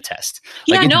progress in that test.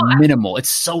 Like it's minimal. It's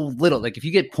so little. Like if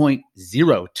you get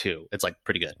 0.02, it's like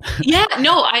pretty good. Yeah,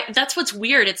 no, that's what's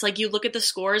weird. It's like you look at the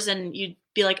scores and you'd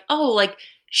be like, oh, like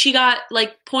she got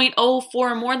like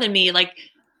 0.04 more than me. Like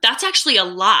that's actually a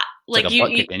lot. Like a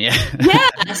butt kicking, yeah.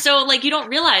 Yeah. So like you don't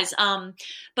realize.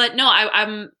 But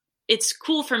no, it's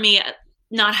cool for me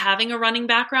not having a running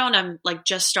background. I'm like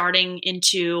just starting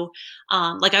into,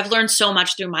 like I've learned so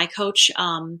much through my coach.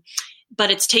 But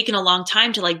it's taken a long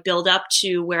time to like build up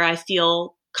to where I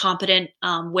feel competent,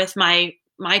 with my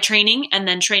training and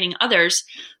then training others.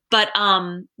 But,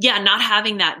 not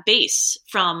having that base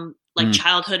from like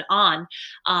childhood on,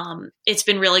 it's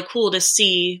been really cool to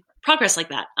see progress like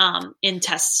that, in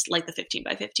tests like the 15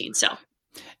 by 15. So.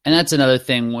 And that's another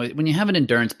thing when you have an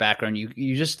endurance background,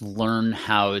 you just learn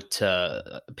how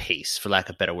to pace, for lack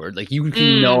of a better word. Like you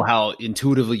can know how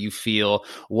intuitively you feel,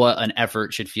 what an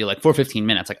effort should feel like for 15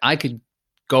 minutes. Like I could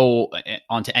go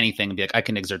onto anything and be like, I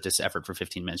can exert this effort for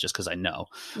 15 minutes just because I know.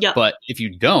 Yep. But if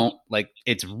you don't, like,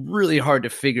 it's really hard to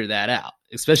figure that out,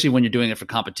 especially when you're doing it for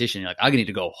competition. You're like, I need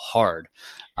to go hard.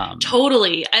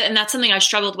 Totally. And that's something I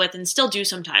struggled with and still do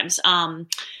sometimes.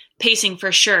 Pacing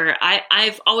for sure.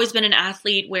 I've always been an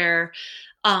athlete where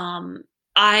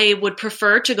I would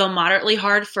prefer to go moderately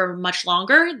hard for much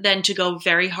longer than to go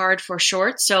very hard for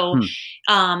short. So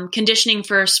conditioning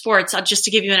for sports, just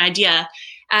to give you an idea,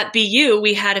 at BU,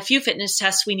 we had a few fitness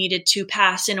tests we needed to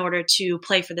pass in order to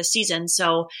play for the season.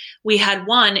 So we had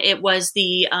one, it was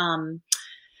the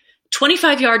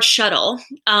 25-yard shuttle,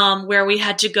 where we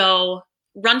had to go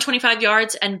run 25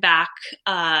 yards and back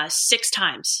 6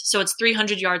 times. So it's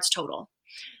 300 yards total.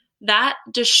 That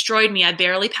destroyed me. I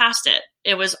barely passed it.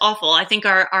 It was awful. I think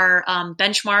our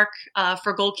benchmark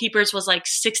for goalkeepers was like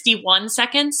 61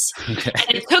 seconds. Okay.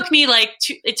 And it took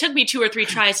me 2 or 3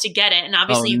 tries to get it. And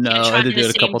obviously you can't try it in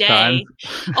the same day.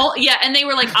 Oh yeah. And they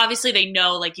were like, obviously they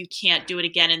know like you can't do it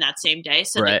again in that same day.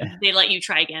 So they let you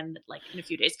try again like in a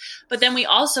few days. But then we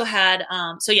also had,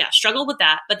 struggled with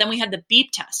that. But then we had the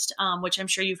beep test, which I'm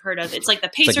sure you've heard of. It's like the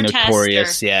pacer test.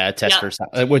 Notorious, test for.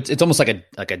 It's almost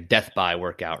like a death by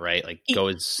workout, right? Like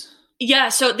goes. Yeah,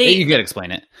 so you could explain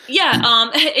it.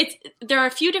 Yeah, there are a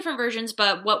few different versions,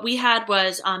 but what we had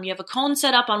was you have a cone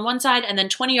set up on one side, and then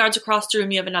 20 yards across the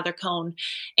room you have another cone,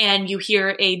 and you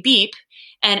hear a beep,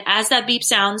 and as that beep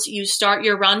sounds, you start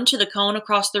your run to the cone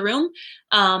across the room,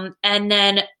 and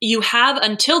then you have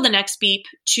until the next beep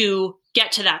to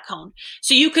get to that cone.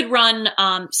 So you could run,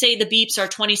 say the beeps are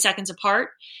 20 seconds apart.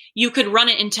 You could run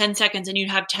it in 10 seconds and you'd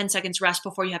have 10 seconds rest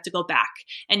before you have to go back.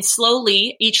 And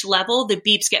slowly, each level, the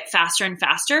beeps get faster and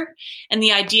faster. And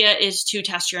the idea is to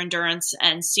test your endurance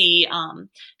and see,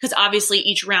 because obviously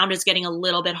each round is getting a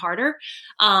little bit harder.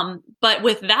 But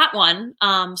with that one,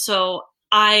 so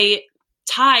I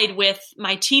tied with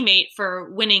my teammate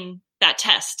for winning that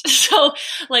test. So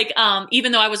like,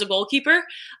 even though I was a goalkeeper,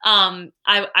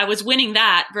 I was winning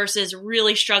that versus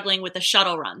really struggling with the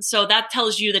shuttle run. So that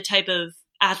tells you the type of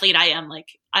athlete I am.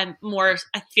 Like I'm more,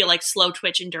 I feel like slow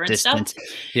twitch endurance stuff.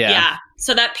 Yeah.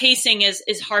 So that pacing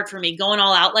is hard for me. Going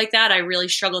all out like that, I really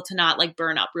struggle to not like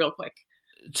burn up real quick.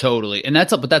 Totally. And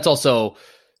that's also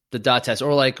the dot test,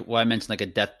 or like what I mentioned, like a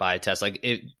death by test,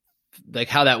 like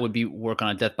how that would be work on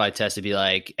a death by test. It'd be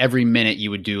like every minute you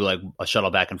would do like a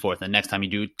shuttle back and forth. And the next time you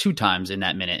do 2 times in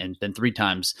that minute, and then 3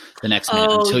 times the next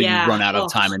minute until you run out of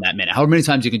time in that minute, however many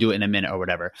times you can do it in a minute or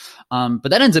whatever. But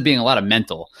that ends up being a lot of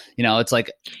mental, it's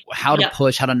like how to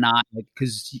push, how to not, like,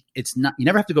 cause it's not, you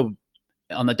never have to go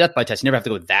on the death by test. You never have to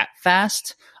go that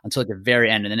fast until like the very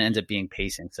end. And then it ends up being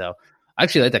pacing. So I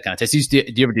actually like that kind of test. Do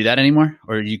you ever do that anymore,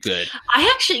 or are you good?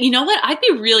 I actually, you know what? I'd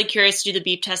be really curious to do the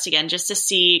beep test again, just to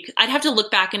see. I'd have to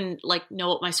look back and like know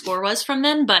what my score was from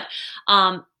then. But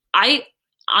I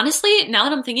honestly, now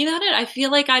that I'm thinking about it, I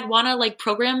feel like I'd want to like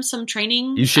program some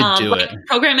training. You should do it.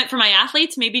 Program it for my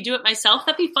athletes. Maybe do it myself.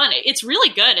 That'd be fun. It's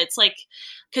really good. It's like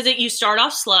because you start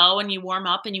off slow and you warm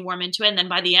up and you warm into it, and then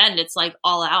by the end, it's like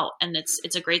all out, and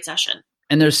it's a great session.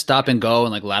 And there's stop and go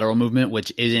and like lateral movement,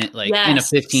 which isn't like in a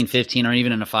 15-15 or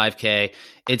even in a 5K.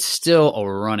 It's still a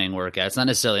running workout. It's not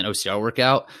necessarily an OCR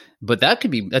workout, but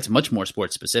that's much more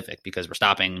sports specific because we're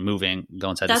stopping, moving,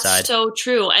 going side to side. That's so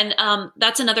true. And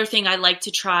that's another thing I like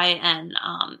to try and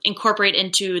incorporate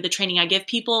into the training I give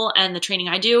people and the training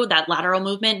I do, that lateral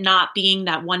movement, not being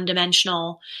that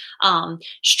one-dimensional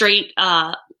straight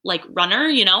like runner,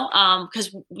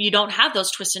 because you don't have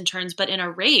those twists and turns. But in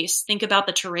a race, think about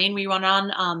the terrain we run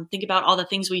on, think about all the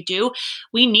things we do.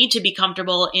 We need to be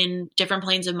comfortable in different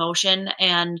planes of motion.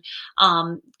 and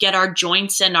get our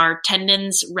joints and our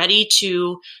tendons ready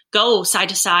to go side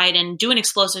to side and do an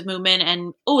explosive movement.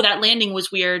 And, oh, that landing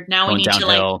was weird. Now we need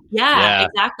downhill. to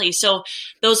exactly. So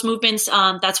those movements,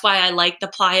 that's why I like the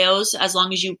plyos, as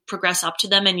long as you progress up to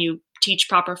them and you teach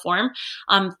proper form.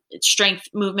 Strength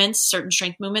movements, certain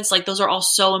strength movements, like those are all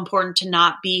so important to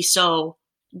not be so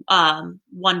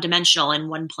one dimensional in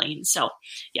one plane. So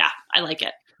yeah, I like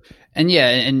it. And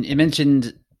and you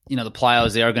mentioned, the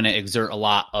plyos, they are going to exert a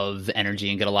lot of energy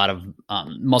and get a lot of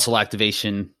muscle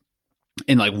activation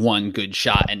in like one good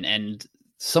shot. And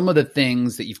some of the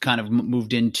things that you've kind of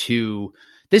moved into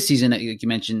this season, like you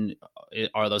mentioned,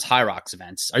 are those high rocks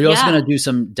events. Are you also going to do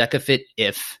some DecaFit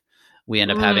if we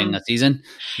end up having a season?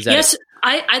 Yes,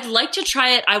 I'd like to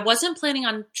try it. I wasn't planning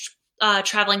on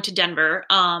traveling to Denver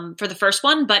for the first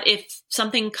one, but if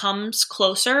something comes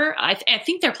closer, I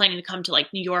think they're planning to come to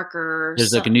like New York or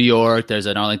there's like a New York, there's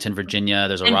an Arlington, Virginia,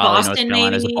 there's a Raleigh, Boston, North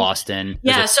Carolina, there's a Boston,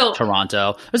 there's a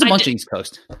Toronto, there's a bunch of East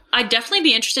Coast. I'd definitely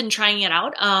be interested in trying it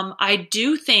out. I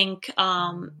do think,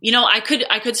 I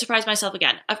could surprise myself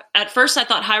again. At first I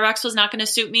thought High Rocks was not going to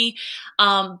suit me.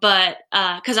 But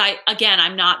cause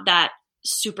I'm not that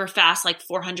super fast, like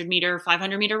 400 meter,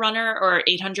 500 meter runner or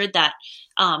 800 that,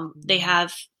 they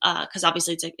have, cause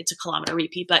obviously it's a kilometer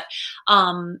repeat, but,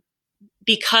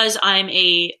 because I'm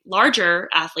a larger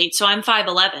athlete, so I'm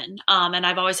 5'11", and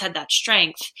I've always had that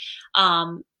strength.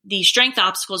 The strength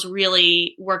obstacles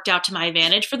really worked out to my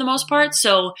advantage for the most part.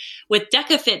 So with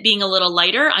DecaFit being a little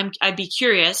lighter, I'd be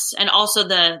curious. And also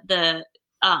the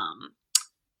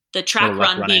track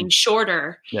run being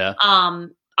shorter. Yeah.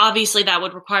 Obviously that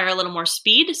would require a little more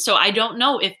speed. So I don't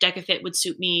know if DecaFit would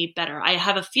suit me better. I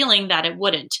have a feeling that it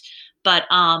wouldn't, but,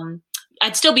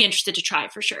 I'd still be interested to try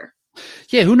for sure.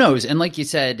 Yeah. Who knows? And like you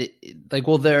said, like,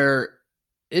 well,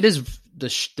 it is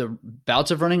the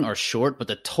bouts of running are short, but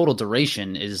the total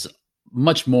duration is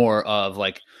much more of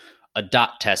like a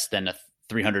dot test than a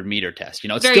 300 meter test.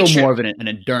 It's Very still true. more of an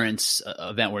endurance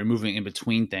event where you're moving in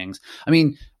between things. I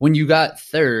mean, when you got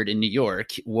third in New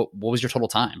York, what was your total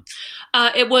time?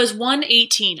 It was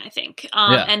 1:18, I think.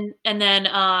 And then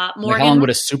Morgan. Like how long would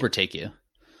a super take you?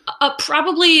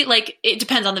 Probably, like, it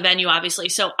depends on the venue, obviously.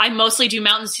 So I mostly do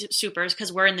mountain supers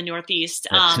because we're in the Northeast.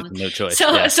 No choice.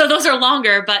 So those are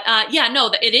longer, but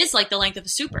it is like the length of a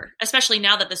super, especially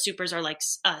now that the supers are like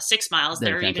 6 miles.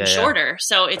 They're even shorter.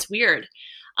 So it's weird.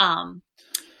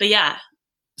 But yeah.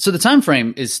 So the time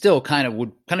frame is still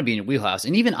would be in your wheelhouse.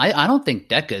 And even I don't think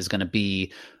Deca is going to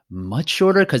be much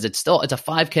shorter because it's a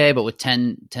 5K, but with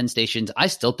 10 stations, I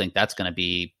still think that's going to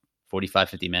be 45,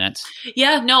 50 minutes.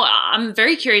 Yeah, no, I'm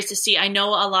very curious to see. I know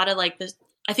a lot of like this.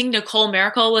 I think Nicole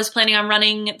Miracle was planning on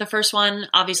running the first one.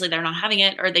 Obviously they're not having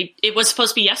it, or it was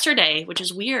supposed to be yesterday, which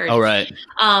is weird. Oh, right.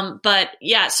 But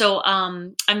yeah, so,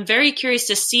 I'm very curious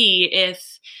to see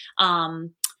if,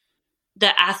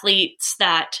 the athletes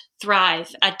that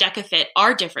thrive at DecaFit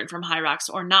are different from High Rocks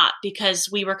or not, because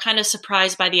we were kind of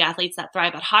surprised by the athletes that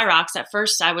thrive at High Rocks. At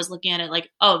first I was looking at it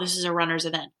like, oh, this is a runner's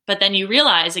event. But then you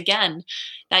realize again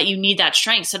that you need that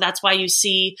strength. So that's why you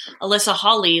see Alyssa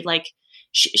Hawley, like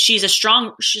she's a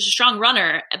strong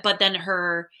runner, but then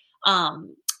her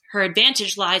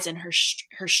advantage lies in her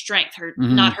strength,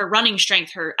 not her running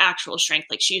strength, her actual strength.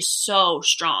 Like she is so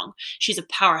strong. She's a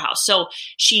powerhouse. So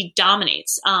she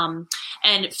dominates.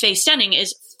 And Faye Stenning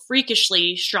is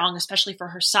freakishly strong, especially for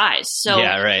her size. So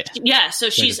yeah, right. Yeah. So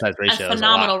she's a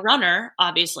phenomenal runner,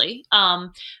 obviously.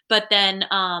 But then,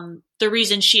 the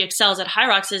reason she excels at High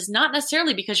Rocks is not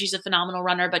necessarily because she's a phenomenal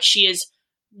runner, but she is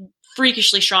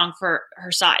freakishly strong for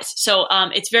her size. So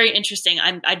it's very interesting.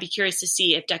 I'd be curious to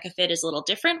see if DecaFit is a little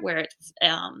different, where it's,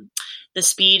 the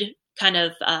speed kind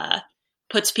of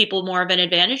puts people more of an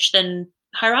advantage than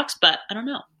High Rocks, but I don't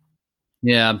know.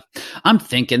 Yeah, I'm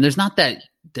thinking there's not that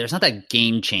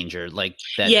game changer like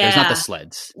that. Yeah. There's not the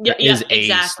sleds. There is a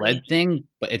sled thing,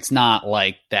 but it's not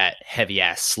like that heavy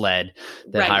ass sled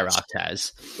that High Rocks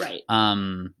has. Right.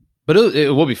 But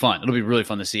it will be fun. It'll be really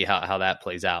fun to see how that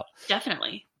plays out.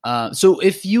 Definitely. So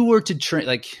if you were to train,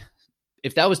 like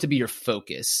if that was to be your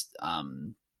focus,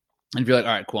 and if you're like,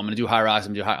 all right, cool, I'm going to do High Rocks,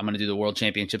 I'm going to do the World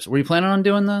Championships. Were you planning on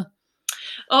doing the?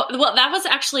 Oh, well, that was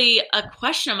actually a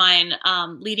question of mine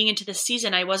leading into this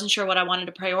season. I wasn't sure what I wanted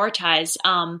to prioritize,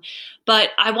 but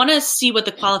I want to see what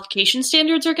the qualification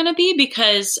standards are going to be,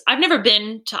 because I've never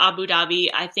been to Abu Dhabi.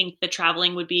 I think the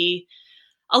traveling would be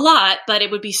a lot, but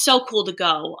it would be so cool to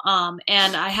go.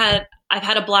 And I've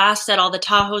had a blast at all the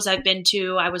Tahoes I've been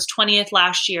to. I was 20th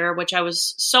last year, which I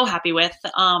was so happy with.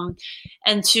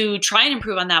 And to try and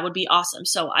improve on that would be awesome.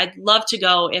 So I'd love to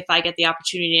go if I get the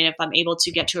opportunity and if I'm able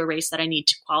to get to a race that I need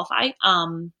to qualify.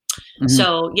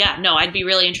 So yeah, no, I'd be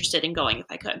really interested in going if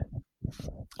I could.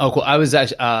 Oh, cool. I was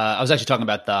actually talking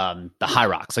about the high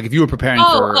rocks. Like if you were preparing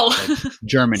for like,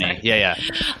 Germany. Yeah.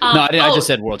 No, I just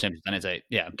said world champions. I didn't say,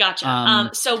 yeah.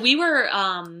 Gotcha. So we were,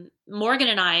 Morgan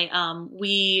and I,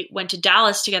 we went to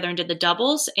Dallas together and did the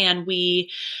doubles, and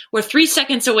we were 3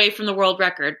 seconds away from the world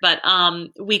record, but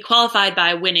we qualified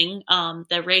by winning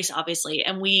the race, obviously,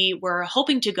 and we were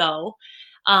hoping to go.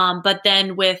 But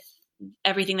then with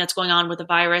everything that's going on with the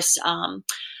virus,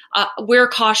 we're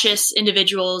cautious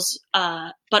individuals,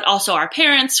 but also our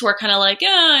parents were kind of like,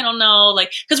 I don't know,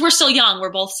 like, cause we're still young. We're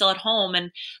both still at home,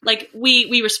 and like,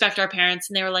 we respect our parents,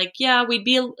 and they were like, yeah, we'd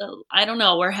be, I don't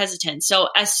know, we're hesitant. So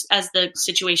as the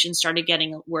situation started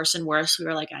getting worse and worse, we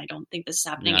were like, I don't think this is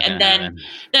happening. And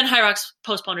then High Rocks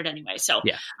postponed it anyway. So,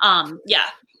 yeah.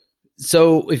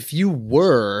 So if you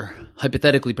were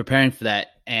hypothetically preparing for that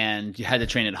and you had to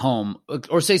train at home,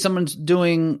 or say someone's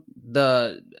doing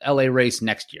the LA race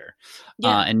next year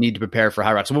and need to prepare for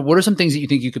High Rocks, what are some things that you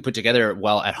think you could put together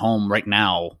well at home right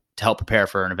now to help prepare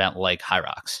for an event like High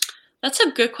Rocks? That's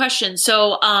a good question.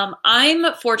 So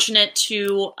I'm fortunate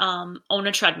to own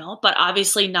a treadmill, but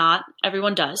obviously not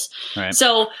everyone does. Right.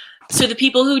 So the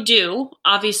people who do,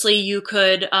 obviously you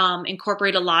could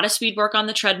incorporate a lot of speed work on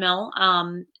the treadmill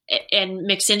and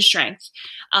mix in strength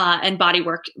and body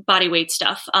weight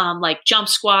stuff, like jump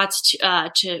squats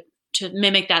to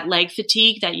mimic that leg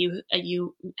fatigue that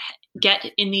you get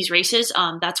in these races.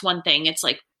 That's one thing. It's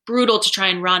like brutal to try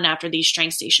and run after these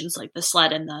strength stations, like the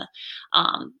sled and the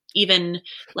even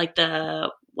like the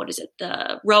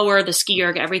rower, the ski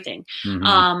erg, everything.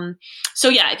 Mm-hmm. So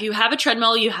yeah, if you have a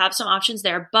treadmill, you have some options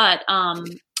there, but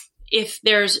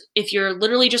if you're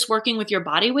literally just working with your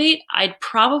body weight, I'd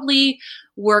probably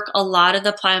work a lot of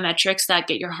the plyometrics that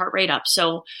get your heart rate up.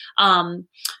 So,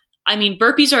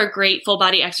 burpees are a great full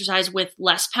body exercise with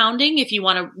less pounding if you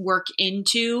want to work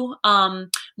into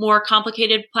more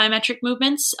complicated plyometric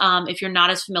movements. If you're not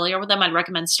as familiar with them, I'd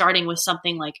recommend starting with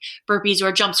something like burpees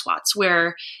or jump squats,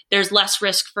 where there's less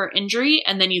risk for injury,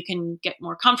 and then you can get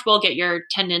more comfortable, get your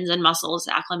tendons and muscles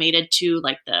acclimated to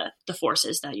like the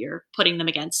forces that you're putting them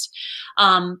against.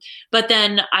 But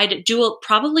then I'd do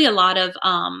probably a lot of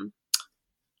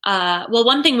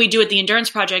one thing we do at the Endurance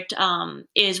Project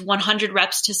is 100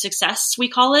 reps to success, we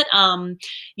call it.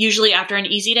 Usually after an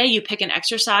easy day, you pick an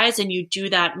exercise and you do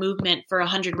that movement for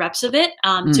 100 reps of it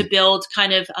to build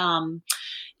kind of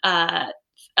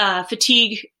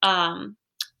fatigue,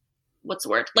 what's the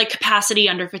word? Like capacity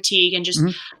under fatigue, and just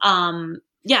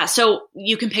so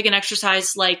you can pick an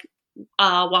exercise like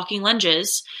walking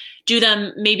lunges. Do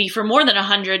them maybe for more than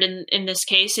 100 in this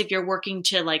case, if you're working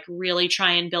to like really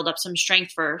try and build up some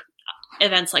strength for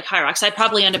events like High Rocks. I'd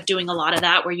probably end up doing a lot of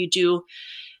that, where you do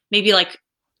maybe like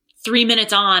 3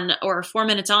 minutes on or 4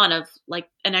 minutes on of like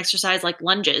an exercise like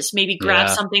lunges. Maybe grab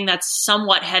something that's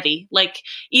somewhat heavy, like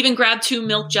even grab 2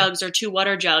 milk jugs or 2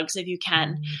 water jugs if you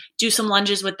can. Do some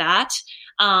lunges with that.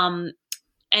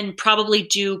 And probably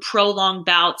do prolonged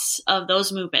bouts of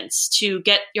those movements to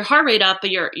get your heart rate up,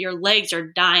 but your legs are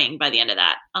dying by the end of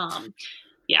that.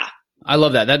 I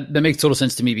love that. That makes total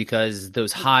sense to me, because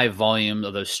those high volume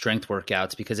of those strength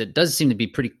workouts, because it does seem to be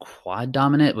pretty quad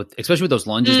dominant, especially with those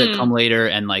lunges that come later,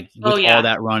 and like with all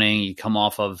that running, you come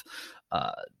off of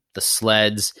the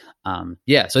sleds. So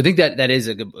I think that is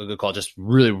a good call. Just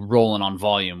really rolling on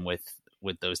volume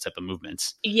with those type of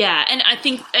movements. Yeah. And I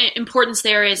think importance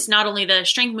there is not only the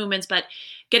strength movements, but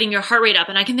getting your heart rate up.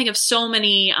 And I can think of so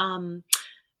many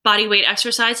body weight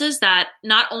exercises that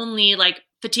not only like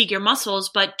fatigue your muscles,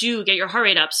 but do get your heart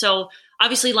rate up. So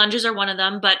obviously lunges are one of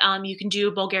them, but you can do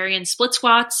Bulgarian split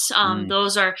squats.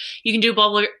 You can do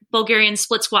Bulgarian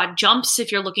split squat jumps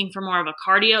if you're looking for more of a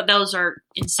cardio. Those are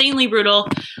insanely brutal.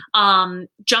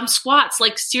 Jump squats,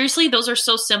 like seriously, those are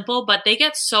so simple, but they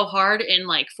get so hard in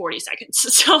like 40 seconds.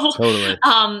 So, totally.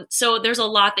 So there's a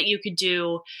lot that you could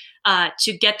do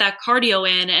to get that cardio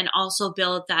in and also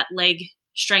build that leg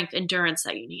strength endurance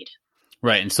that you need.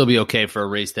 Right. And still be okay for a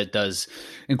race that does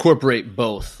incorporate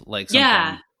both, like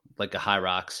something like a High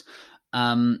Rocks.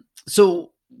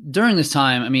 So during this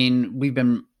time, I mean, we've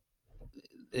been,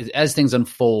 as things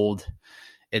unfold,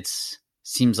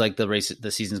 seems like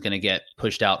the season's going to get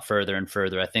pushed out further and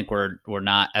further. I think we're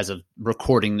not, as of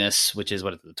recording this, which is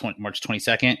March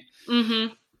 22nd.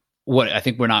 Mm-hmm. I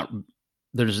think we're not,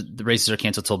 the races are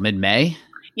canceled till mid-May.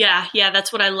 Yeah.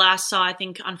 That's what I last saw. I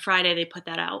think on Friday they put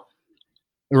that out.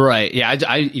 Right. Yeah.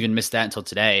 I even missed that until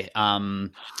today.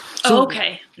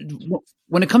 Okay.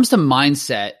 When it comes to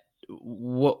mindset,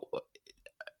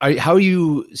 how are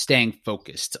you staying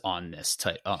focused on this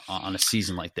on a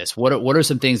season like this? What are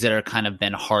some things that are kind of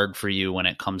been hard for you when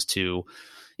it comes to,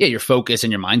 your focus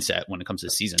and your mindset when it comes to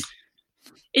the season.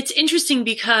 It's interesting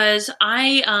because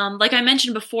like I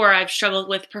mentioned before, I've struggled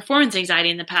with performance anxiety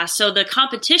in the past. So the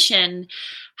competition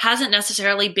hasn't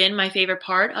necessarily been my favorite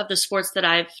part of the sports that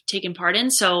I've taken part in.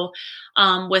 So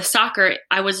with soccer,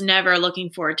 I was never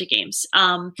looking forward to games.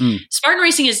 Spartan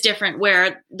racing is different,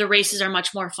 where the races are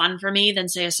much more fun for me than,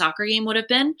 say, a soccer game would have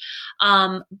been.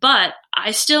 But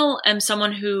I still am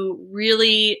someone who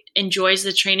really enjoys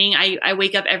the training. I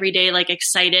wake up every day like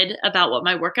excited about what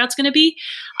my workout's going to be.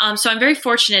 So I'm very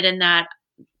fortunate in that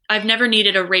I've never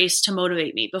needed a race to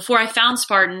motivate me. Before I found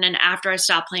Spartan and after I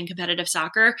stopped playing competitive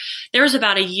soccer, there was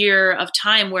about a year of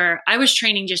time where I was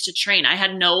training just to train. I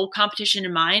had no competition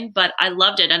in mind, but I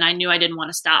loved it and I knew I didn't want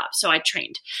to stop. So I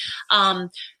trained.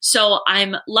 So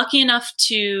I'm lucky enough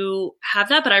to have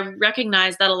that, but I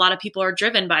recognize that a lot of people are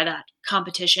driven by that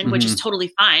competition, which is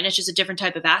totally fine. It's just a different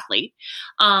type of athlete.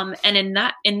 And in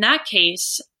that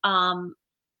case,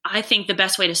 I think the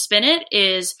best way to spin it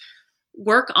is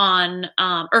work on,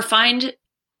 frame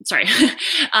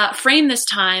this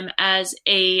time as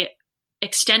a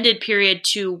extended period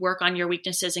to work on your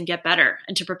weaknesses and get better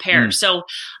and to prepare. So,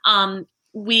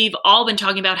 we've all been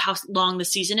talking about how long the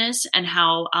season is and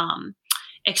how,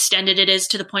 extended it is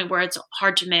to the point where it's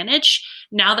hard to manage.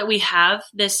 Now that we have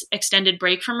this extended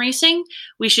break from racing,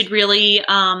 we should really,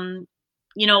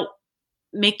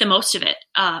 make the most of it.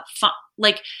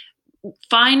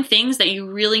 Find things that you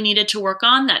really needed to work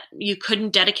on that you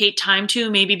couldn't dedicate time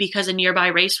to, maybe because a nearby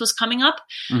race was coming up.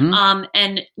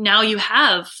 And now you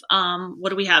have, what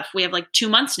do we have? We have like 2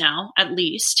 months now, at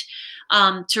least,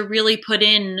 to really put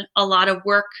in a lot of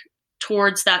work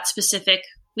towards that specific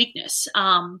weakness.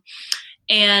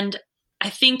 And I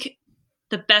think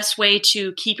the best way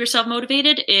to keep yourself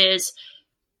motivated is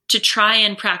to try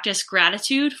and practice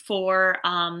gratitude for,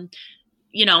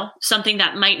 something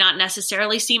that might not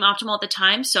necessarily seem optimal at the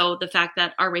time. So the fact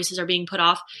that our races are being put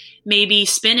off, maybe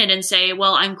spin it and say,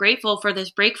 well, I'm grateful for this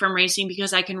break from racing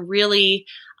because I can really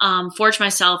forge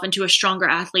myself into a stronger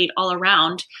athlete all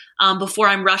around before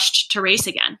I'm rushed to race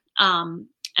again.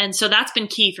 And so that's been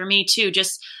key for me too,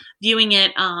 just viewing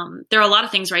it. There are a lot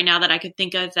of things right now that I could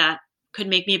think of that could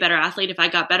make me a better athlete if I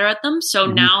got better at them. So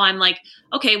now I'm like,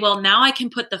 okay, well, now I can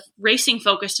put the racing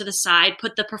focus to the side,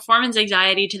 put the performance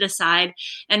anxiety to the side,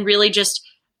 and really just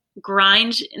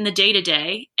grind in the day to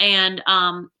day and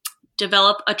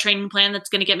develop a training plan that's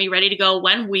going to get me ready to go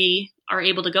when we are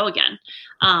able to go again.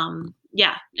 And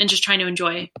just trying to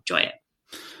enjoy it.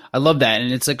 I love that.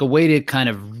 And it's like a way to kind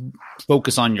of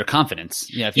focus on your confidence.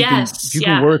 Yeah. If you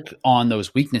can work on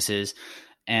those weaknesses,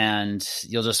 and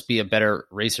you'll just be a better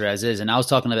racer as is. And I was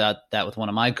talking about that with one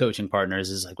of my coaching partners,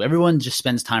 is like everyone just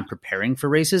spends time preparing for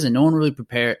races and no one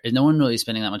really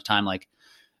spending that much time like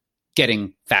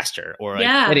getting faster or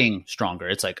like getting stronger.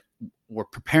 It's like, we're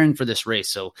preparing for this race.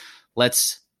 So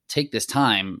let's take this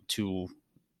time to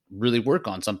really work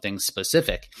on something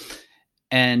specific.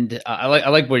 And I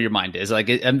like where your mind is like,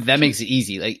 that makes it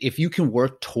easy. Like if you can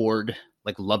work toward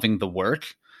like loving the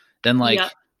work, then like,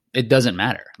 it doesn't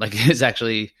matter. Like it's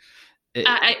actually,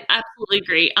 I absolutely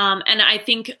agree. And I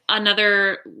think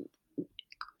another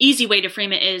easy way to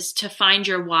frame it is to find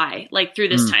your why, like through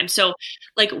this time. So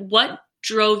like what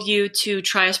drove you to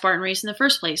try a Spartan race in the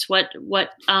first place? What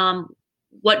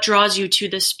draws you to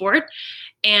this sport?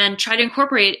 And try to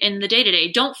incorporate in the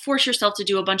day-to-day. Don't force yourself to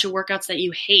do a bunch of workouts that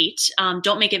you hate.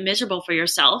 Don't make it miserable for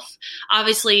yourself.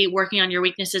 Obviously, working on your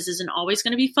weaknesses isn't always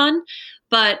going to be fun,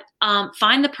 but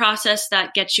find the process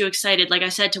that gets you excited, like I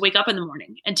said, to wake up in the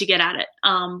morning and to get at it,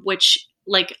 which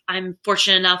like I'm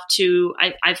fortunate enough to,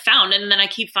 I've found, and then I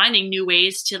keep finding new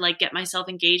ways to like get myself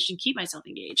engaged and keep myself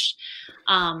engaged,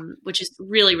 which is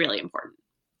really, really important.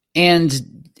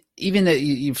 And even that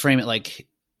you frame it like,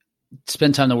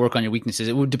 spend time to work on your weaknesses.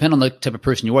 It would depend on the type of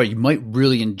person you are. You might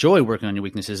really enjoy working on your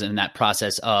weaknesses and that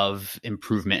process of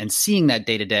improvement and seeing that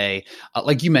day to day.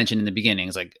 Like you mentioned in the beginning,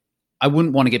 it's like, I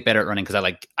wouldn't want to get better at running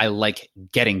because I like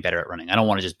getting better at running. I don't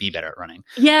want to just be better at running.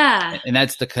 Yeah. And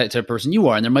that's the type of person you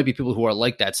are. And there might be people who are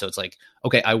like that. So it's like,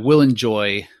 okay, I will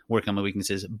enjoy working on my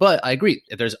weaknesses, but I agree.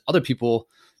 If there's other people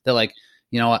that like,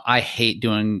 you know what, I hate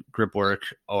doing grip work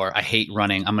or I hate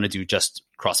running, I'm going to do just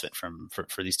CrossFit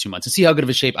for these 2 months and see how good of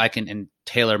a shape I can and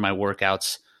tailor my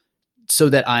workouts so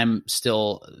that I'm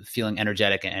still feeling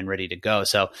energetic and ready to go.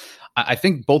 So I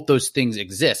think both those things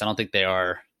exist. I don't think they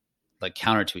are like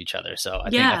counter to each other. So I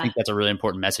think that's a really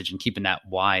important message and keeping that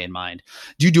why in mind.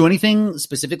 Do you do anything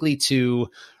specifically to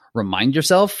remind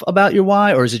yourself about your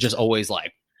why, or is it just always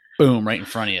like boom right in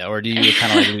front of you, or do you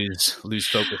kind of like lose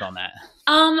focus on that?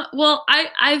 Well,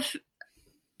 I've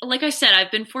like I said,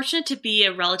 I've been fortunate to be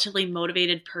a relatively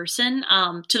motivated person,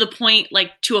 to the point,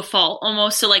 like to a fault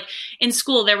almost. So like in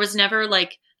school, there was never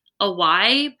like a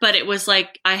why, but it was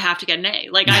like, I have to get an A.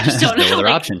 Like, I just don't No know. other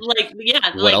option.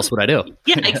 Yeah. What else would I do?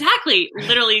 Yeah, exactly.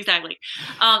 Literally, exactly.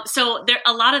 So there,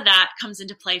 a lot of that comes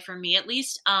into play for me at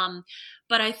least.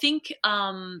 But I think,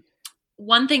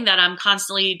 one thing that I'm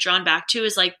constantly drawn back to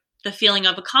is like the feeling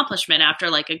of accomplishment after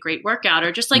like a great workout,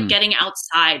 or just like getting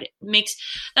outside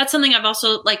that's something I've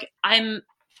also like, I'm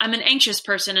an anxious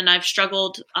person, and I've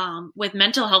struggled with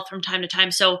mental health from time to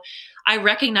time. So I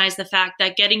recognize the fact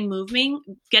that getting moving,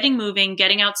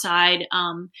 getting outside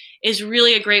is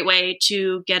really a great way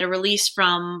to get a release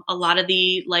from a lot of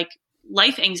the like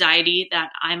life anxiety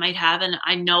that I might have. And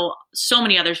I know so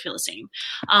many others feel the same.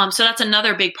 So that's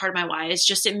another big part of my why, is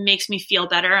just, it makes me feel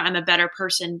better. I'm a better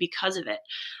person because of it.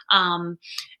 And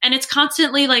it's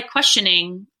constantly like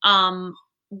questioning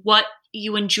what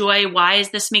you enjoy. Why is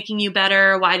this making you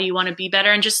better? Why do you want to be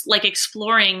better? And just like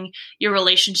exploring your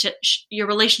relationship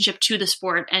to the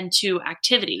sport and to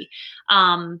activity.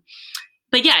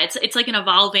 But yeah, it's like an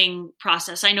evolving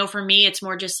process. I know for me, it's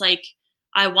more just like,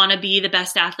 I want to be the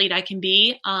best athlete I can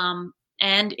be.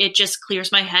 And it just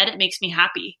clears my head. It makes me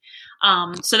happy.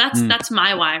 So that's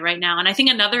my why right now. And I think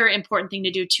another important thing to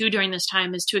do too during this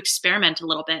time is to experiment a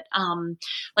little bit.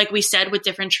 Like we said, with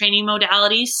different training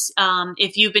modalities,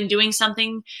 if you've been doing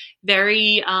something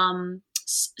very,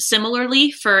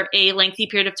 similarly for a lengthy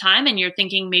period of time and you're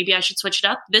thinking maybe I should switch it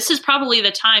up, this is probably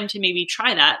the time to maybe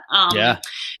try that.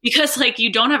 Because like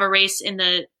you don't have a race in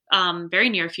the very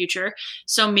near future.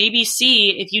 So maybe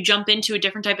see if you jump into a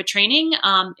different type of training,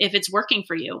 if it's working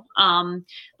for you.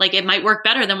 Like it might work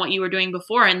better than what you were doing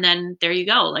before. And then there you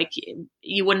go. Like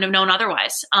you wouldn't have known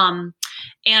otherwise.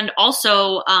 And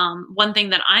also, one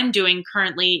thing that I'm doing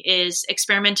currently is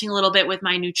experimenting a little bit with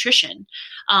my nutrition,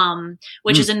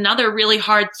 which is another really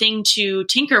hard thing to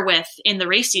tinker with in the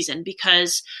race season,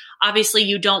 because obviously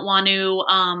you don't want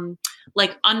to,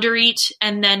 like undereat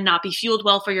and then not be fueled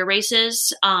well for your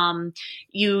races.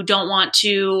 You don't want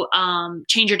to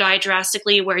change your diet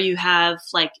drastically where you have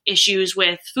like issues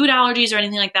with food allergies or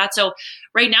anything like that. So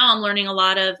right now I'm learning a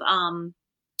lot of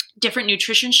different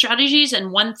nutrition strategies.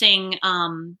 And one thing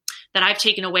that I've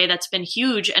taken away that's been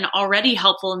huge and already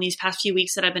helpful in these past few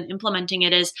weeks that I've been implementing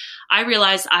it is I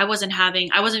realized I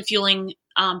wasn't fueling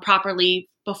properly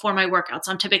before my workouts.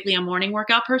 I'm typically a morning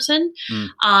workout person.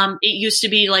 It used to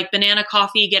be like banana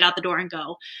coffee, get out the door and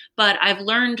go. But I've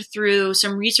learned through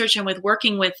some research and with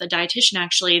working with a dietitian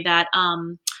actually that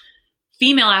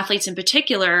female athletes in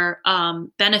particular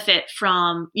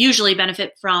usually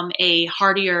benefit from a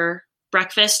heartier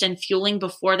breakfast and fueling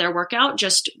before their workout,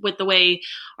 just with the way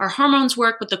our hormones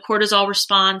work, with the cortisol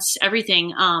response,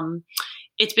 everything.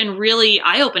 It's been really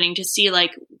eye-opening to see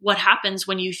like what happens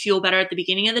when you fuel better at the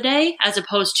beginning of the day, as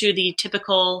opposed to the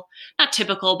not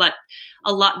typical, but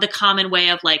the common way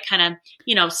of like kind of,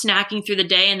 snacking through the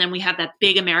day. And then we have that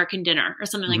big American dinner or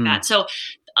something like that. So,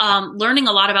 learning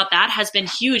a lot about that has been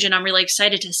huge. And I'm really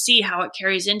excited to see how it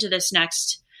carries into this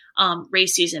next,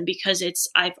 race season, because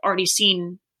I've already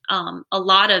seen a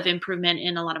lot of improvement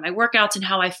in a lot of my workouts and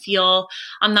how I feel.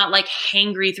 I'm not like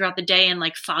hangry throughout the day and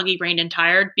like foggy brained and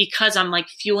tired because I'm like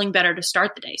fueling better to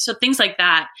start the day. So things like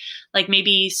that, like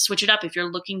maybe switch it up if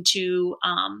you're looking to,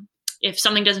 if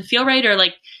something doesn't feel right or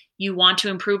like you want to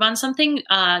improve on something,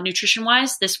 nutrition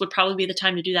wise, this would probably be the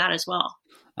time to do that as well.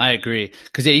 I agree.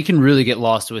 Because you can really get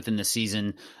lost within the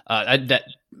season. That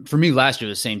for me last year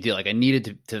was the same deal. Like I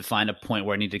needed to find a point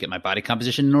where I needed to get my body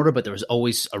composition in order, but there was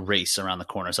always a race around the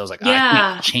corner. So I was like, I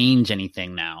can't change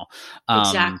anything now.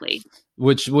 Exactly.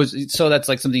 So that's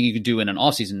like something you could do in an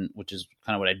off season, which is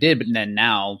kind of what I did. But then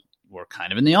now we're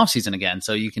kind of in the off season again.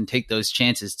 So you can take those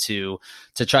chances to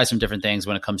try some different things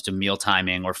when it comes to meal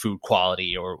timing or food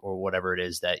quality or whatever it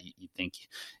is that you think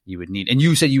you would need. And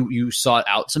you said you sought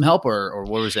out some help or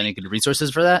what was any good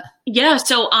resources for that? Yeah.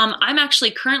 So, I'm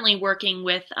actually currently working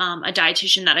with, a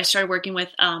dietitian that I started working with,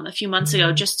 a few months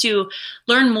ago, just to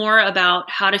learn more about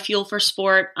how to fuel for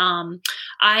sport.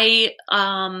 I,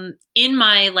 in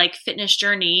my like fitness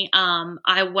journey,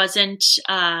 I wasn't,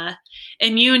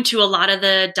 immune to a lot of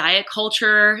the diet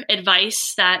culture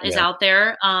advice that is out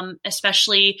there.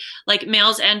 Especially like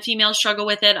males and females struggle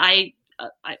with it. I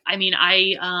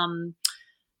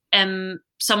am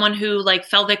someone who like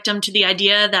fell victim to the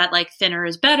idea that like thinner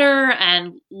is better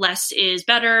and less is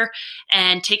better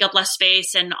and take up less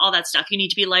space and all that stuff. You need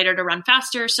to be lighter to run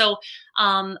faster. So,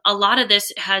 a lot of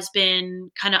this has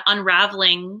been kind of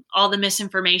unraveling all the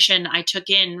misinformation I took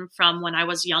in from when I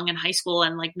was young in high school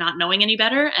and like not knowing any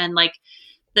better. And like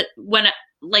when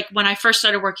I first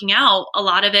started working out, a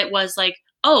lot of it was like,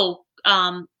 oh,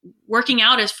 working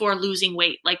out is for losing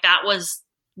weight. Like that was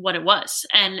what it was.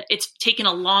 And it's taken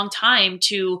a long time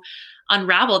to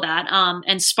unravel that.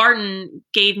 And Spartan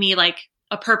gave me like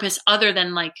a purpose other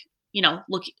than like,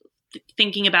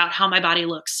 thinking about how my body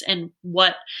looks and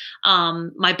what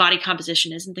my body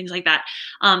composition is and things like that.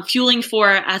 Fueling for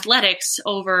athletics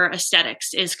over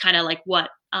aesthetics is kind of like what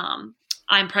I'm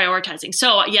prioritizing.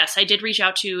 So yes, I did reach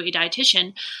out to a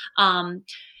dietitian,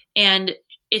 and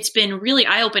it's been really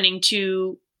eye-opening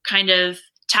to kind of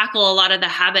tackle a lot of the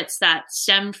habits that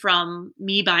stem from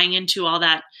me buying into all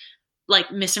that like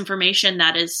misinformation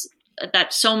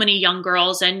that so many young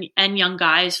girls and young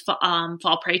guys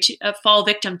fall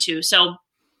victim to. So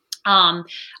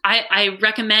I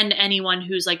recommend anyone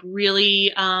who's like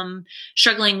really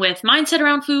struggling with mindset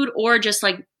around food, or just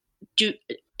like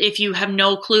if you have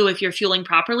no clue if you're fueling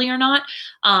properly or not,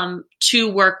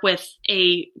 to work with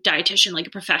a dietitian, like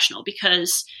a professional,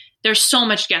 because there's so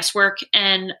much guesswork.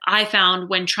 And I found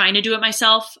when trying to do it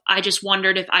myself, I just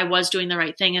wondered if I was doing the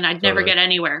right thing, and I'd never get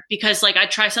anywhere, because like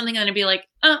I'd try something and I'd be like,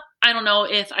 I don't know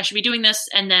if I should be doing this.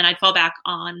 And then I'd fall back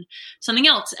on something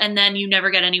else. And then you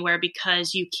never get anywhere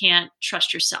because you can't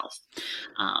trust yourself.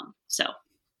 So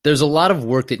there's a lot of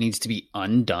work that needs to be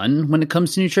undone when it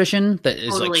comes to nutrition that is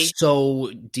totally. like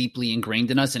so deeply ingrained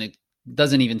in us. And it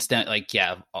doesn't even stand like,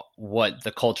 what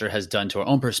the culture has done to our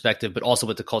own perspective, but also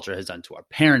what the culture has done to our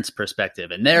parents'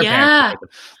 perspective and their parents'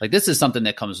 perspective. Like this is something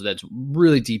that that's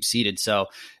really deep seated. So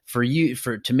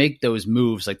to make those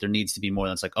moves, like there needs to be more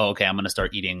than it's like, oh, okay, I'm going to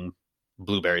start eating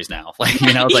blueberries now. Like,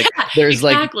 like there's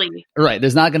exactly. like, right.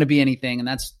 There's not going to be anything.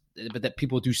 And but that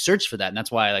people do search for that. And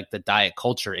that's why like the diet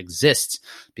culture exists,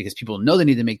 because people know they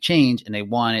need to make change and they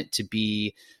want it to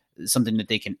be something that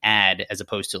they can add as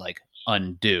opposed to like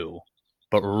undo.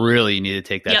 But really you need to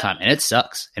take that time, and it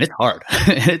sucks and it's hard.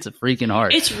 It's freaking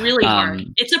hard. It's really hard.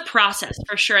 It's a process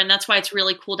for sure. And that's why it's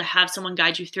really cool to have someone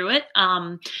guide you through it.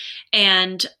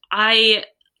 And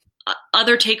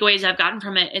other takeaways I've gotten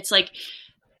from it, it's like,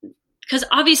 because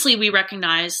obviously we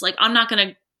recognize, like, I'm not going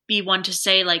to be one to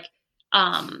say like,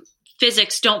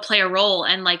 physics don't play a role,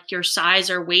 and like your size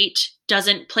or weight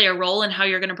doesn't play a role in how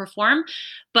you're going to perform.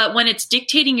 But when it's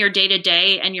dictating your day to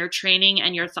day and your training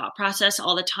and your thought process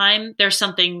all the time, there's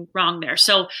something wrong there.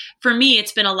 So for me,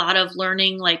 it's been a lot of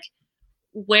learning, like,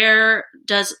 where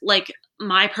does like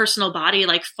my personal body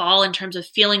like fall in terms of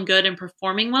feeling good and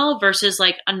performing well versus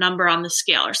like a number on the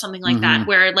scale or something like that,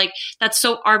 where like that's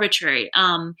so arbitrary.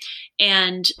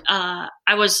 And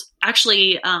I was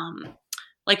actually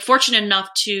like fortunate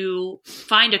enough to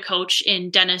find a coach in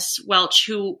Dennis Welch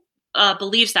who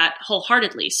believes that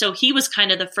wholeheartedly. So he was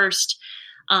kind of the first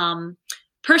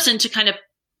person to kind of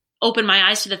open my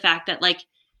eyes to the fact that like,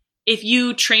 if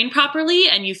you train properly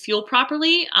and you fuel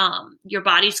properly, your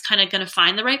body's kind of going to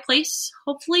find the right place,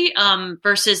 hopefully,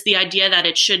 versus the idea that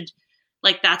it should,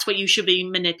 like, that's what you should be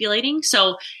manipulating.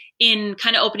 So in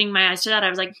kind of opening my eyes to that, I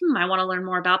was like, I want to learn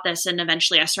more about this. And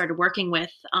eventually I started working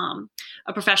with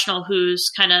a professional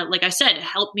who's kind of, like I said,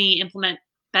 helped me implement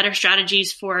better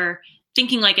strategies for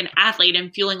thinking like an athlete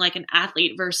and feeling like an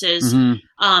athlete versus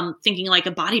thinking like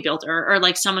a bodybuilder or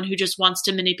like someone who just wants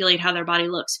to manipulate how their body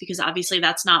looks, because obviously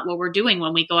that's not what we're doing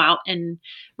when we go out and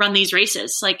run these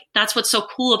races. Like that's what's so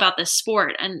cool about this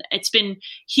sport. And it's been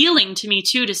healing to me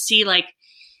too, to see like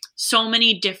so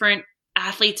many different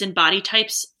athletes and body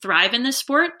types thrive in this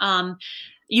sport.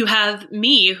 You have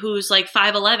me who's like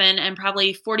 5'11" and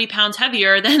probably 40 pounds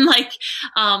heavier than like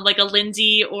a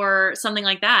Lindsay or something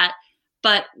like that.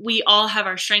 But we all have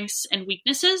our strengths and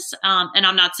weaknesses. And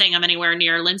I'm not saying I'm anywhere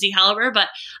near Lindsay Halliburton, but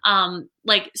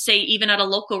like say even at a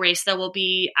local race, there will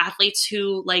be athletes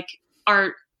who like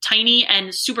are tiny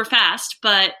and super fast,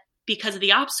 but because of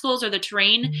the obstacles or the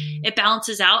terrain, it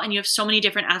balances out and you have so many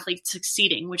different athletes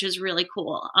succeeding, which is really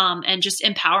cool and just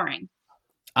empowering.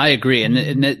 I agree. And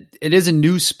it is a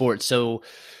new sport. So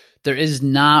there is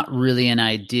not really an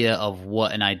idea of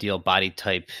what an ideal body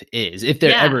type is, if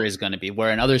there ever is going to be,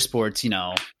 where in other sports,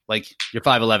 like you're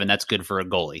 5'11", that's good for a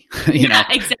goalie.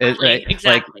 Exactly. Right?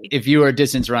 Exactly. Like if you are a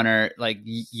distance runner, like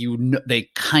they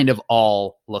kind of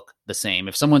all look the same.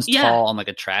 If someone's tall on like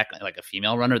a track, like a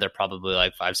female runner, they're probably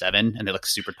like 5'7", and they look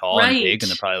super tall and big, and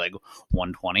they're probably like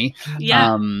 120.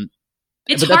 Yeah.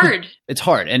 It's hard. It's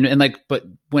hard. And like, but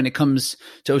when it comes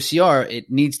to OCR,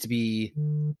 it needs to be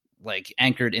like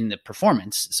anchored in the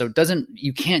performance. So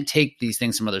you can't take these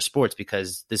things from other sports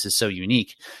because this is so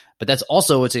unique. But that's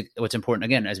also what's important,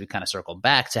 again, as we kind of circle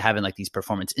back to having like these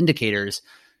performance indicators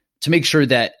to make sure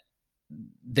that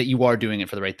you are doing it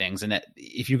for the right things. And that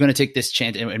if you're going to take this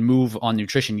chance and move on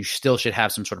nutrition, you still should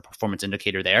have some sort of performance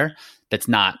indicator there that's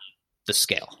not the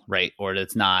scale, right? Or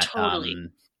it's not Totally.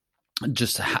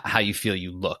 just how you feel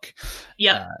you look.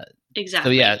 Yep. Exactly.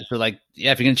 So yeah, if you're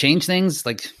going to change things,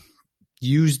 like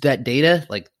use that data,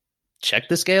 like check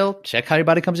the scale, check how your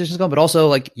body composition is going, but also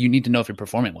like you need to know if you're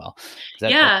performing well.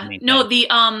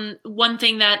 The one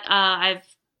thing that I've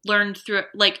learned through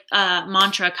like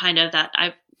mantra kind of that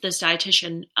this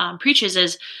dietitian preaches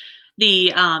is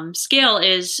the scale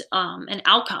is an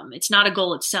outcome. It's not a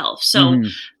goal itself. So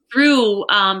through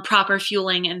proper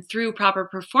fueling and through proper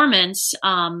performance,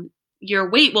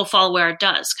 your weight will fall where it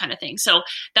does, kind of thing. So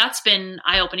that's been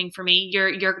eye-opening for me.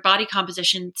 Your body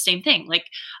composition, same thing. Like,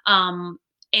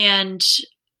 and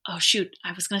oh shoot,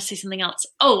 I was going to say something else.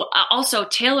 Oh, also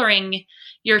tailoring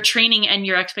your training and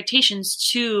your expectations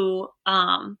to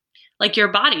like your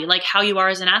body, like how you are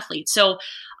as an athlete. So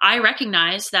I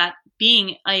recognize that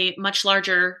being a much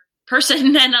larger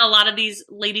person than a lot of these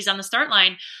ladies on the start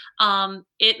line,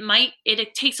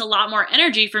 it takes a lot more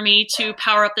energy for me to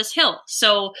power up this hill.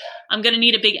 So I'm going to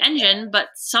need a big engine, but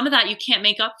some of that you can't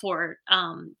make up for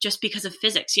just because of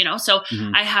physics, you know? So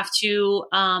I have to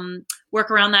work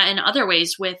around that in other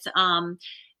ways with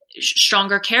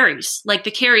stronger carries. Like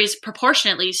the carries,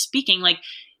 proportionately speaking, like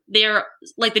they're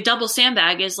like the double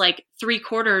sandbag is like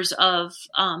 3/4 of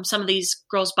some of these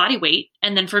girls' body weight.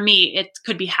 And then for me, it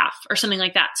could be half or something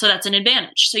like that. So that's an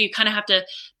advantage. So you kind of have to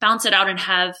balance it out and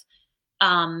have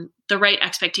the right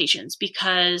expectations,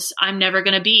 because I'm never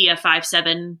going to be a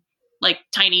 5'7", like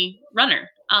tiny runner.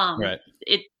 Right.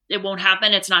 It won't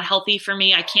happen. It's not healthy for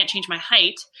me. I can't change my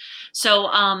height. So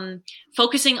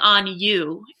focusing on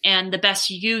you and the best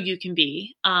you can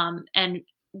be, and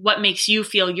what makes you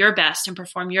feel your best and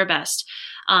perform your best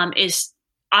is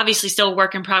obviously still a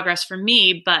work in progress for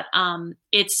me, but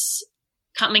it's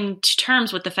coming to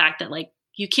terms with the fact that like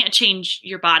you can't change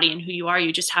your body and who you are.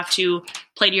 You just have to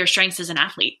play to your strengths as an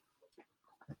athlete.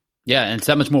 Yeah, and it's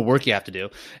that much more work you have to do.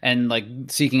 And like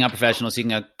seeking out professionals,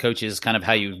 seeking out coaches, kind of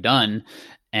how you've done,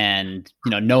 and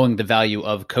knowing the value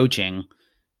of coaching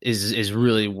is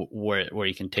really where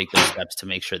you can take those steps to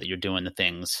make sure that you're doing the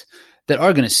things that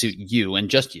are going to suit you and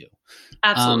just you.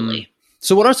 Absolutely.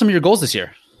 So what are some of your goals this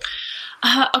year?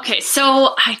 Okay.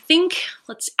 So I think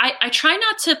I try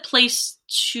not to place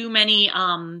too many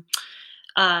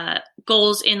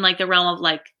goals in like the realm of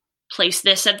like place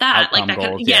this at that, outcome like that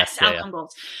goals, outcome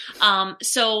goals.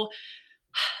 So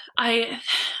I'm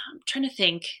trying to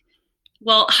think.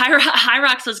 Well, High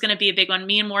Rocks was going to be a big one.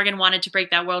 Me and Morgan wanted to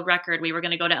break that world record. We were going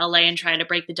to go to LA and try to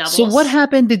break the doubles. So what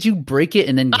happened? Did you break it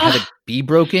and then you had it be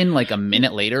broken like a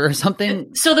minute later or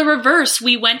something? So the reverse,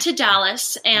 we went to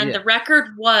Dallas and the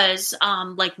record was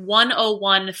like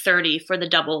 1:01:30 for the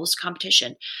doubles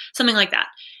competition, something like that.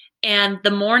 And the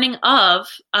morning of,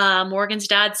 Morgan's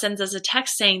dad sends us a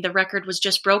text saying the record was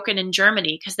just broken in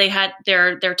Germany because they had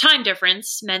their time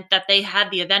difference meant that they had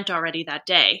the event already that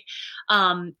day.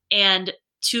 And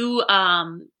two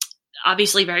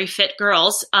obviously very fit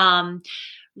girls ran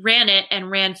it and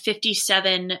ran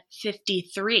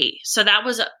 57:53. So that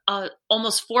was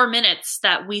almost 4 minutes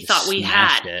that we thought we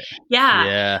had. It.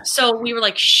 Yeah. So we were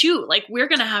like, shoot, like we're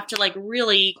going to have to like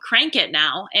really crank it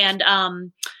now. And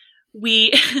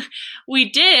we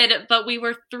did, but we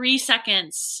were 3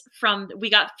 seconds from, we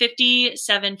got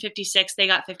 57:56. They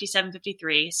got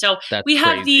 57:53. So that's we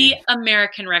had crazy. the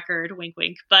American record, wink,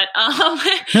 wink, but,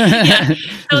 yeah.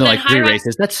 So then like 3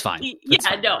 races. That's fine. That's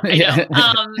fine. No, I know.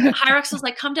 Hyrox was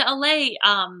like, come to LA.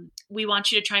 We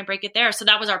want you to try and break it there. So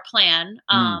that was our plan.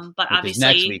 But obviously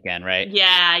next weekend, right?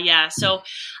 Yeah. So,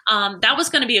 that was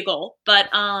going to be a goal, but,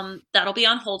 that'll be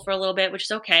on hold for a little bit, which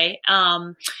is okay.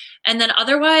 And then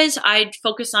otherwise I'd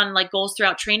focus on like goals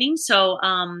throughout training. So,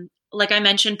 like I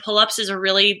mentioned, pull-ups is a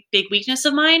really big weakness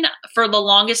of mine. For the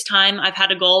longest time, I've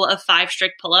had a goal of 5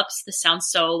 strict pull-ups. This sounds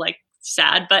so like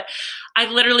sad, but I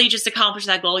literally just accomplished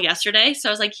that goal yesterday. So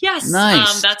I was like, yes,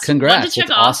 nice. That's congrats. one to check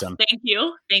that's off. Awesome. Thank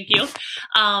you.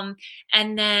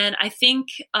 And then I think,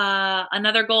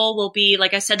 another goal will be,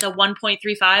 like I said, the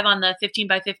 1.35 on the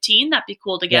 15x15. That'd be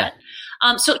cool to get.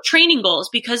 So training goals,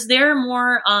 because they're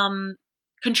more,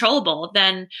 controllable,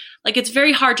 then like it's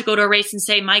very hard to go to a race and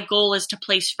say my goal is to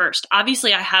place first.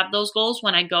 Obviously I have those goals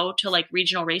when I go to like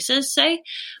regional races, say,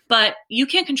 but you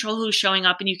can't control who's showing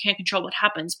up and you can't control what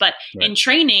happens. But in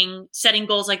training, setting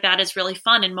goals like that is really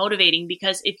fun and motivating,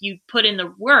 because if you put in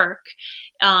the work,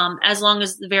 as long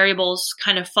as the variables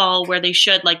kind of fall where they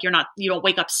should, like you don't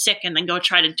wake up sick and then go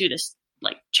try to do this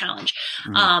like challenge,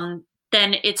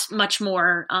 then it's much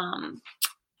more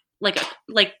like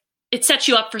it sets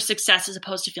you up for success as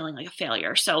opposed to feeling like a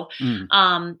failure. So,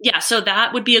 so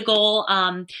that would be a goal.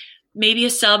 maybe a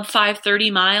sub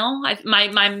 5:30 mile.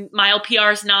 My mile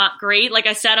PR is not great. Like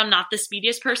I said, I'm not the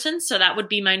speediest person. So that would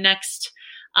be my next,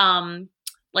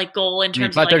 like goal in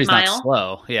terms of like 5:30 is mile. not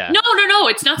slow. Yeah. No.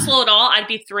 It's not slow at all. I'd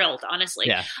be thrilled, honestly.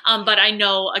 Yeah. But I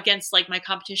know against like my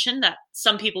competition that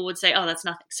some people would say, oh, that's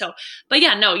nothing. So, but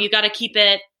yeah, no, you got to keep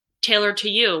it tailored to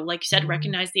you. Like you said,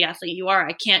 recognize the athlete you are.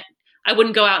 I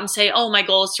wouldn't go out and say, oh, my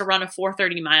goal is to run a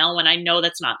 4:30 mile when I know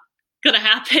that's not going to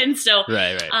happen. So,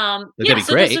 right. that'd be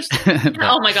great.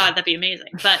 Oh my God, that'd be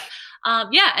amazing. But,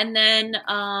 and then,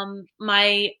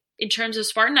 in terms of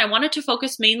Spartan, I wanted to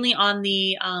focus mainly on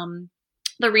the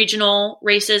regional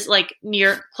races, like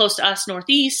close to us,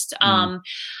 Northeast.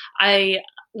 I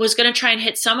was going to try and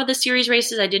hit some of the series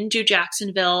races. I didn't do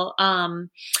Jacksonville.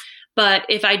 But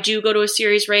if I do go to a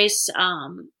series race,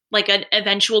 like an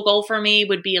eventual goal for me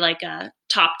would be like a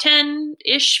top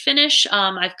 10-ish finish.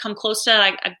 I've come close to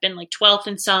that. I've been like 12th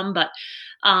in some, but,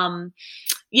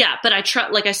 but I try,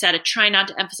 like I said, I try not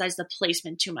to emphasize the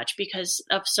placement too much because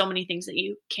of so many things that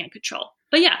you can't control.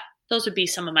 But yeah, those would be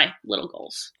some of my little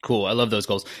goals. Cool. I love those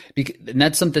goals. And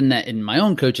that's something that in my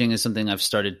own coaching is something I've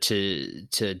started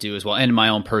to do as well. And in my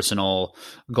own personal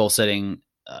goal setting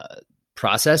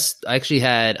process. I actually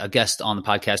had a guest on the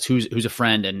podcast who's a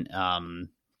friend and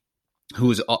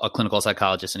who's a clinical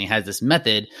psychologist. And he has this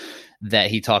method that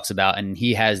he talks about, and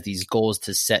he has these goals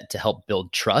to set to help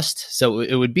build trust. So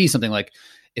it would be something like,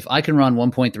 if I can run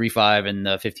 1.35 in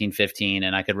the 15:15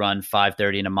 and I could run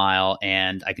 5:30 in a mile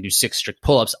and I can do 6 strict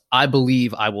pull-ups, I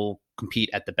believe I will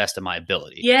compete at the best of my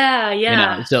ability. Yeah. You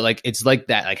know? So like, it's like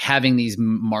that, like having these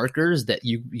markers that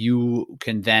you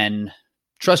can then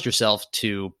trust yourself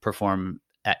to perform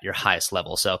at your highest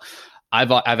level. So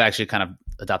I've actually kind of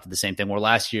adopted the same thing where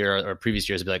last year or previous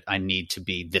years I'd be like, I need to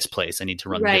be this place. I need to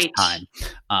run this time.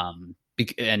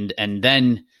 And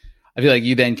then I feel like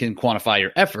you then can quantify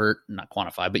your effort, not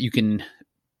quantify, but you can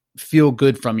feel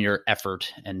good from your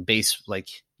effort and base like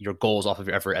your goals off of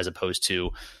your effort as opposed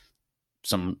to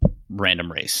some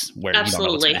random race where you don't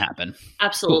know what's going to happen.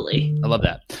 Absolutely. Cool. I love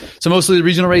that. So mostly the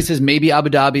regional races, maybe Abu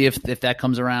Dhabi if that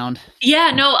comes around.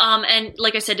 Yeah, no. And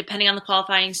like I said, depending on the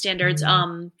qualifying standards,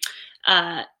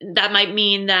 that might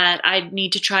mean that I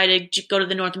need to try to go to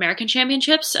the North American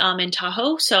Championships in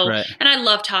Tahoe. So, And I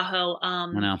love Tahoe.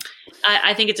 I know.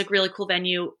 I think it's a really cool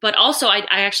venue, but also I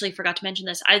actually forgot to mention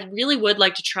this. I really would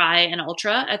like to try an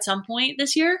ultra at some point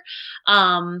this year.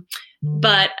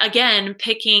 But again,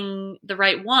 picking the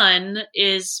right one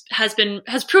has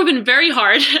proven very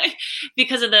hard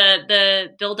because of the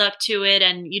build up to it,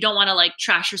 and you don't want to like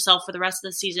trash yourself for the rest of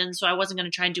the season. So I wasn't going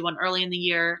to try and do one early in the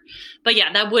year, but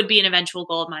yeah, that would be an eventual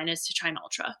goal of mine, is to try an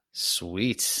ultra.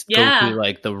 Sweet. Yeah. Go through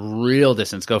like the real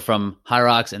distance, go from high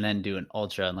rocks and then do an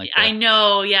ultra. And like I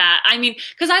know. Yeah. I mean,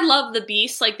 cause I love the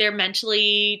beasts. Like they're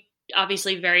mentally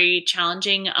obviously very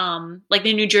challenging. Like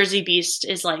the New Jersey Beast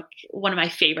is like one of my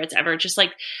favorites ever. Just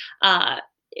like,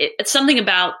 it's something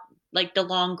about like the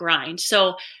long grind.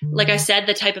 So like I said,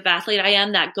 the type of athlete I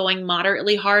am, that going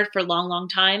moderately hard for a long, long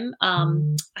time,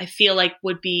 I feel like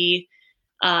would be,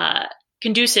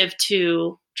 conducive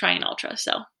to trying an ultra.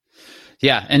 So.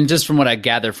 Yeah. And just from what I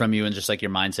gather from you and just like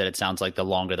your mindset, it sounds like the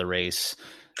longer the race,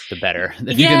 the better.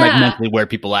 If you can like mentally wear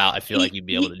people out, I feel like you'd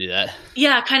be able to do that.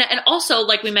 Yeah, kind of. And also,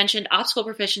 like we mentioned, obstacle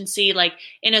proficiency, like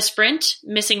in a sprint,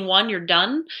 missing one, you're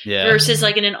done. Yeah. Versus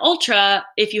like in an ultra,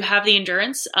 if you have the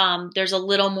endurance, there's a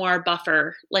little more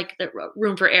buffer, like the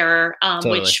room for error,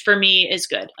 totally. Which for me is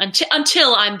good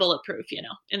until I'm bulletproof, you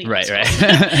know. In the right.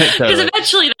 Because totally.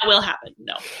 Eventually that will happen.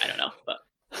 No, I don't know, but.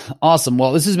 Awesome.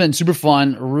 Well, this has been super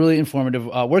fun, really informative.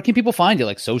 Where can people find you?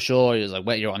 Like social, or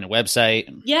like you're on your website?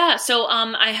 Yeah. So,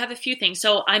 I have a few things.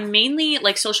 So I'm mainly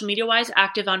like social media wise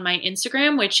active on my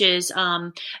Instagram, which is,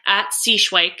 at C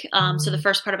Schweik. So the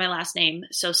first part of my last name.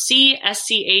 So CSCHWEIK.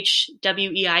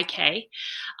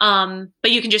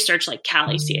 But you can just search like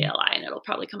Cali, CALI, and it'll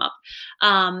probably come up.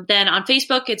 Then on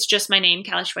Facebook, it's just my name,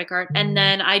 Cali Schweikhart. And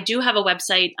then I do have a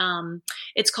website.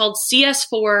 It's called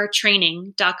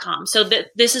cs4training.com. So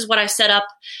this is what I set up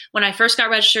when I first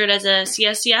got registered as a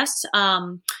CSCS,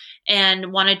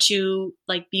 and wanted to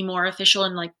like be more official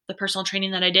in like the personal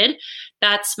training that I did.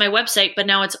 That's my website, but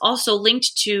now it's also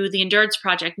linked to the Endurance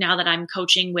Project now that I'm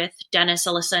coaching with Dennis,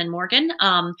 Alyssa, and Morgan.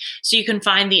 So you can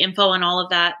find the info on all of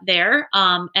that there.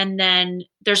 And then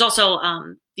there's also,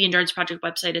 the Endurance Project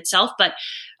website itself, but,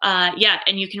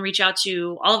 and you can reach out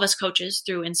to all of us coaches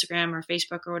through Instagram or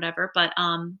Facebook or whatever. But,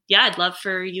 I'd love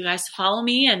for you guys to follow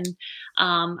me, and,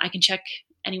 I can check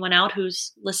anyone out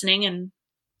who's listening and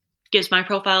gives my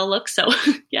profile a look. So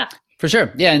yeah. For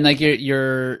sure. Yeah. And like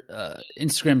your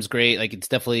Instagram's great. Like it's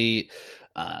definitely,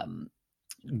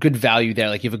 good value there.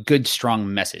 Like you have a good,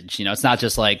 strong message. It's not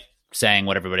just like saying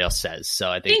what everybody else says. So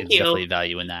I think it's definitely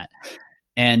value in that.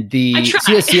 And the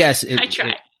CSCS, I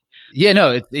try. You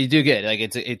do good. Like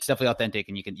it's definitely authentic,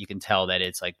 and you can tell that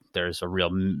it's like there's a real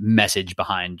message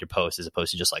behind your post as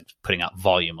opposed to just like putting out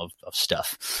volume of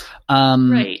stuff.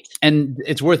 Right. And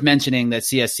it's worth mentioning that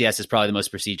CSCS is probably the most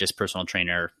prestigious personal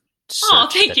trainer. Oh,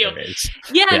 thank you.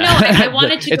 Yeah, no, I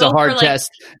wanted to. It's go a hard for test,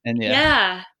 and no.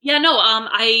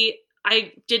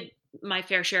 I did my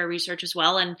fair share of research as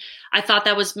well, and I thought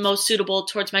that was most suitable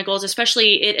towards my goals.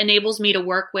 Especially, it enables me to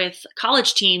work with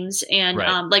college teams, and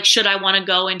like, should I want to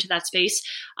go into that space,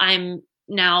 I'm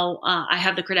now I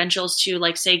have the credentials to,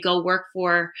 like, say, go work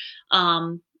for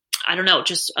I don't know,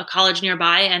 just a college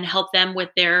nearby and help them with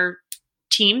their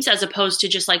teams, as opposed to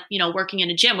just like, working in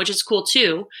a gym, which is cool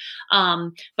too.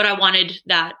 But I wanted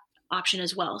that option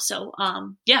as well. So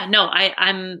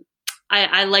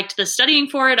I liked the studying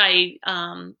for it. I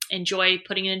enjoy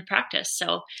putting it into practice.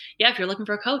 So if you're looking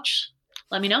for a coach,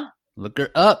 let me know. Look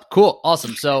her up. Cool.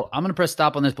 Awesome. So I'm going to press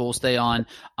stop on this, but we'll stay on.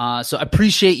 So I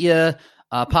appreciate you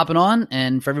popping on,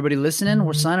 and for everybody listening,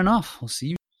 we're signing off. We'll see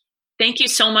you. Thank you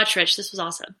so much, Rich. This was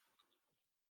awesome.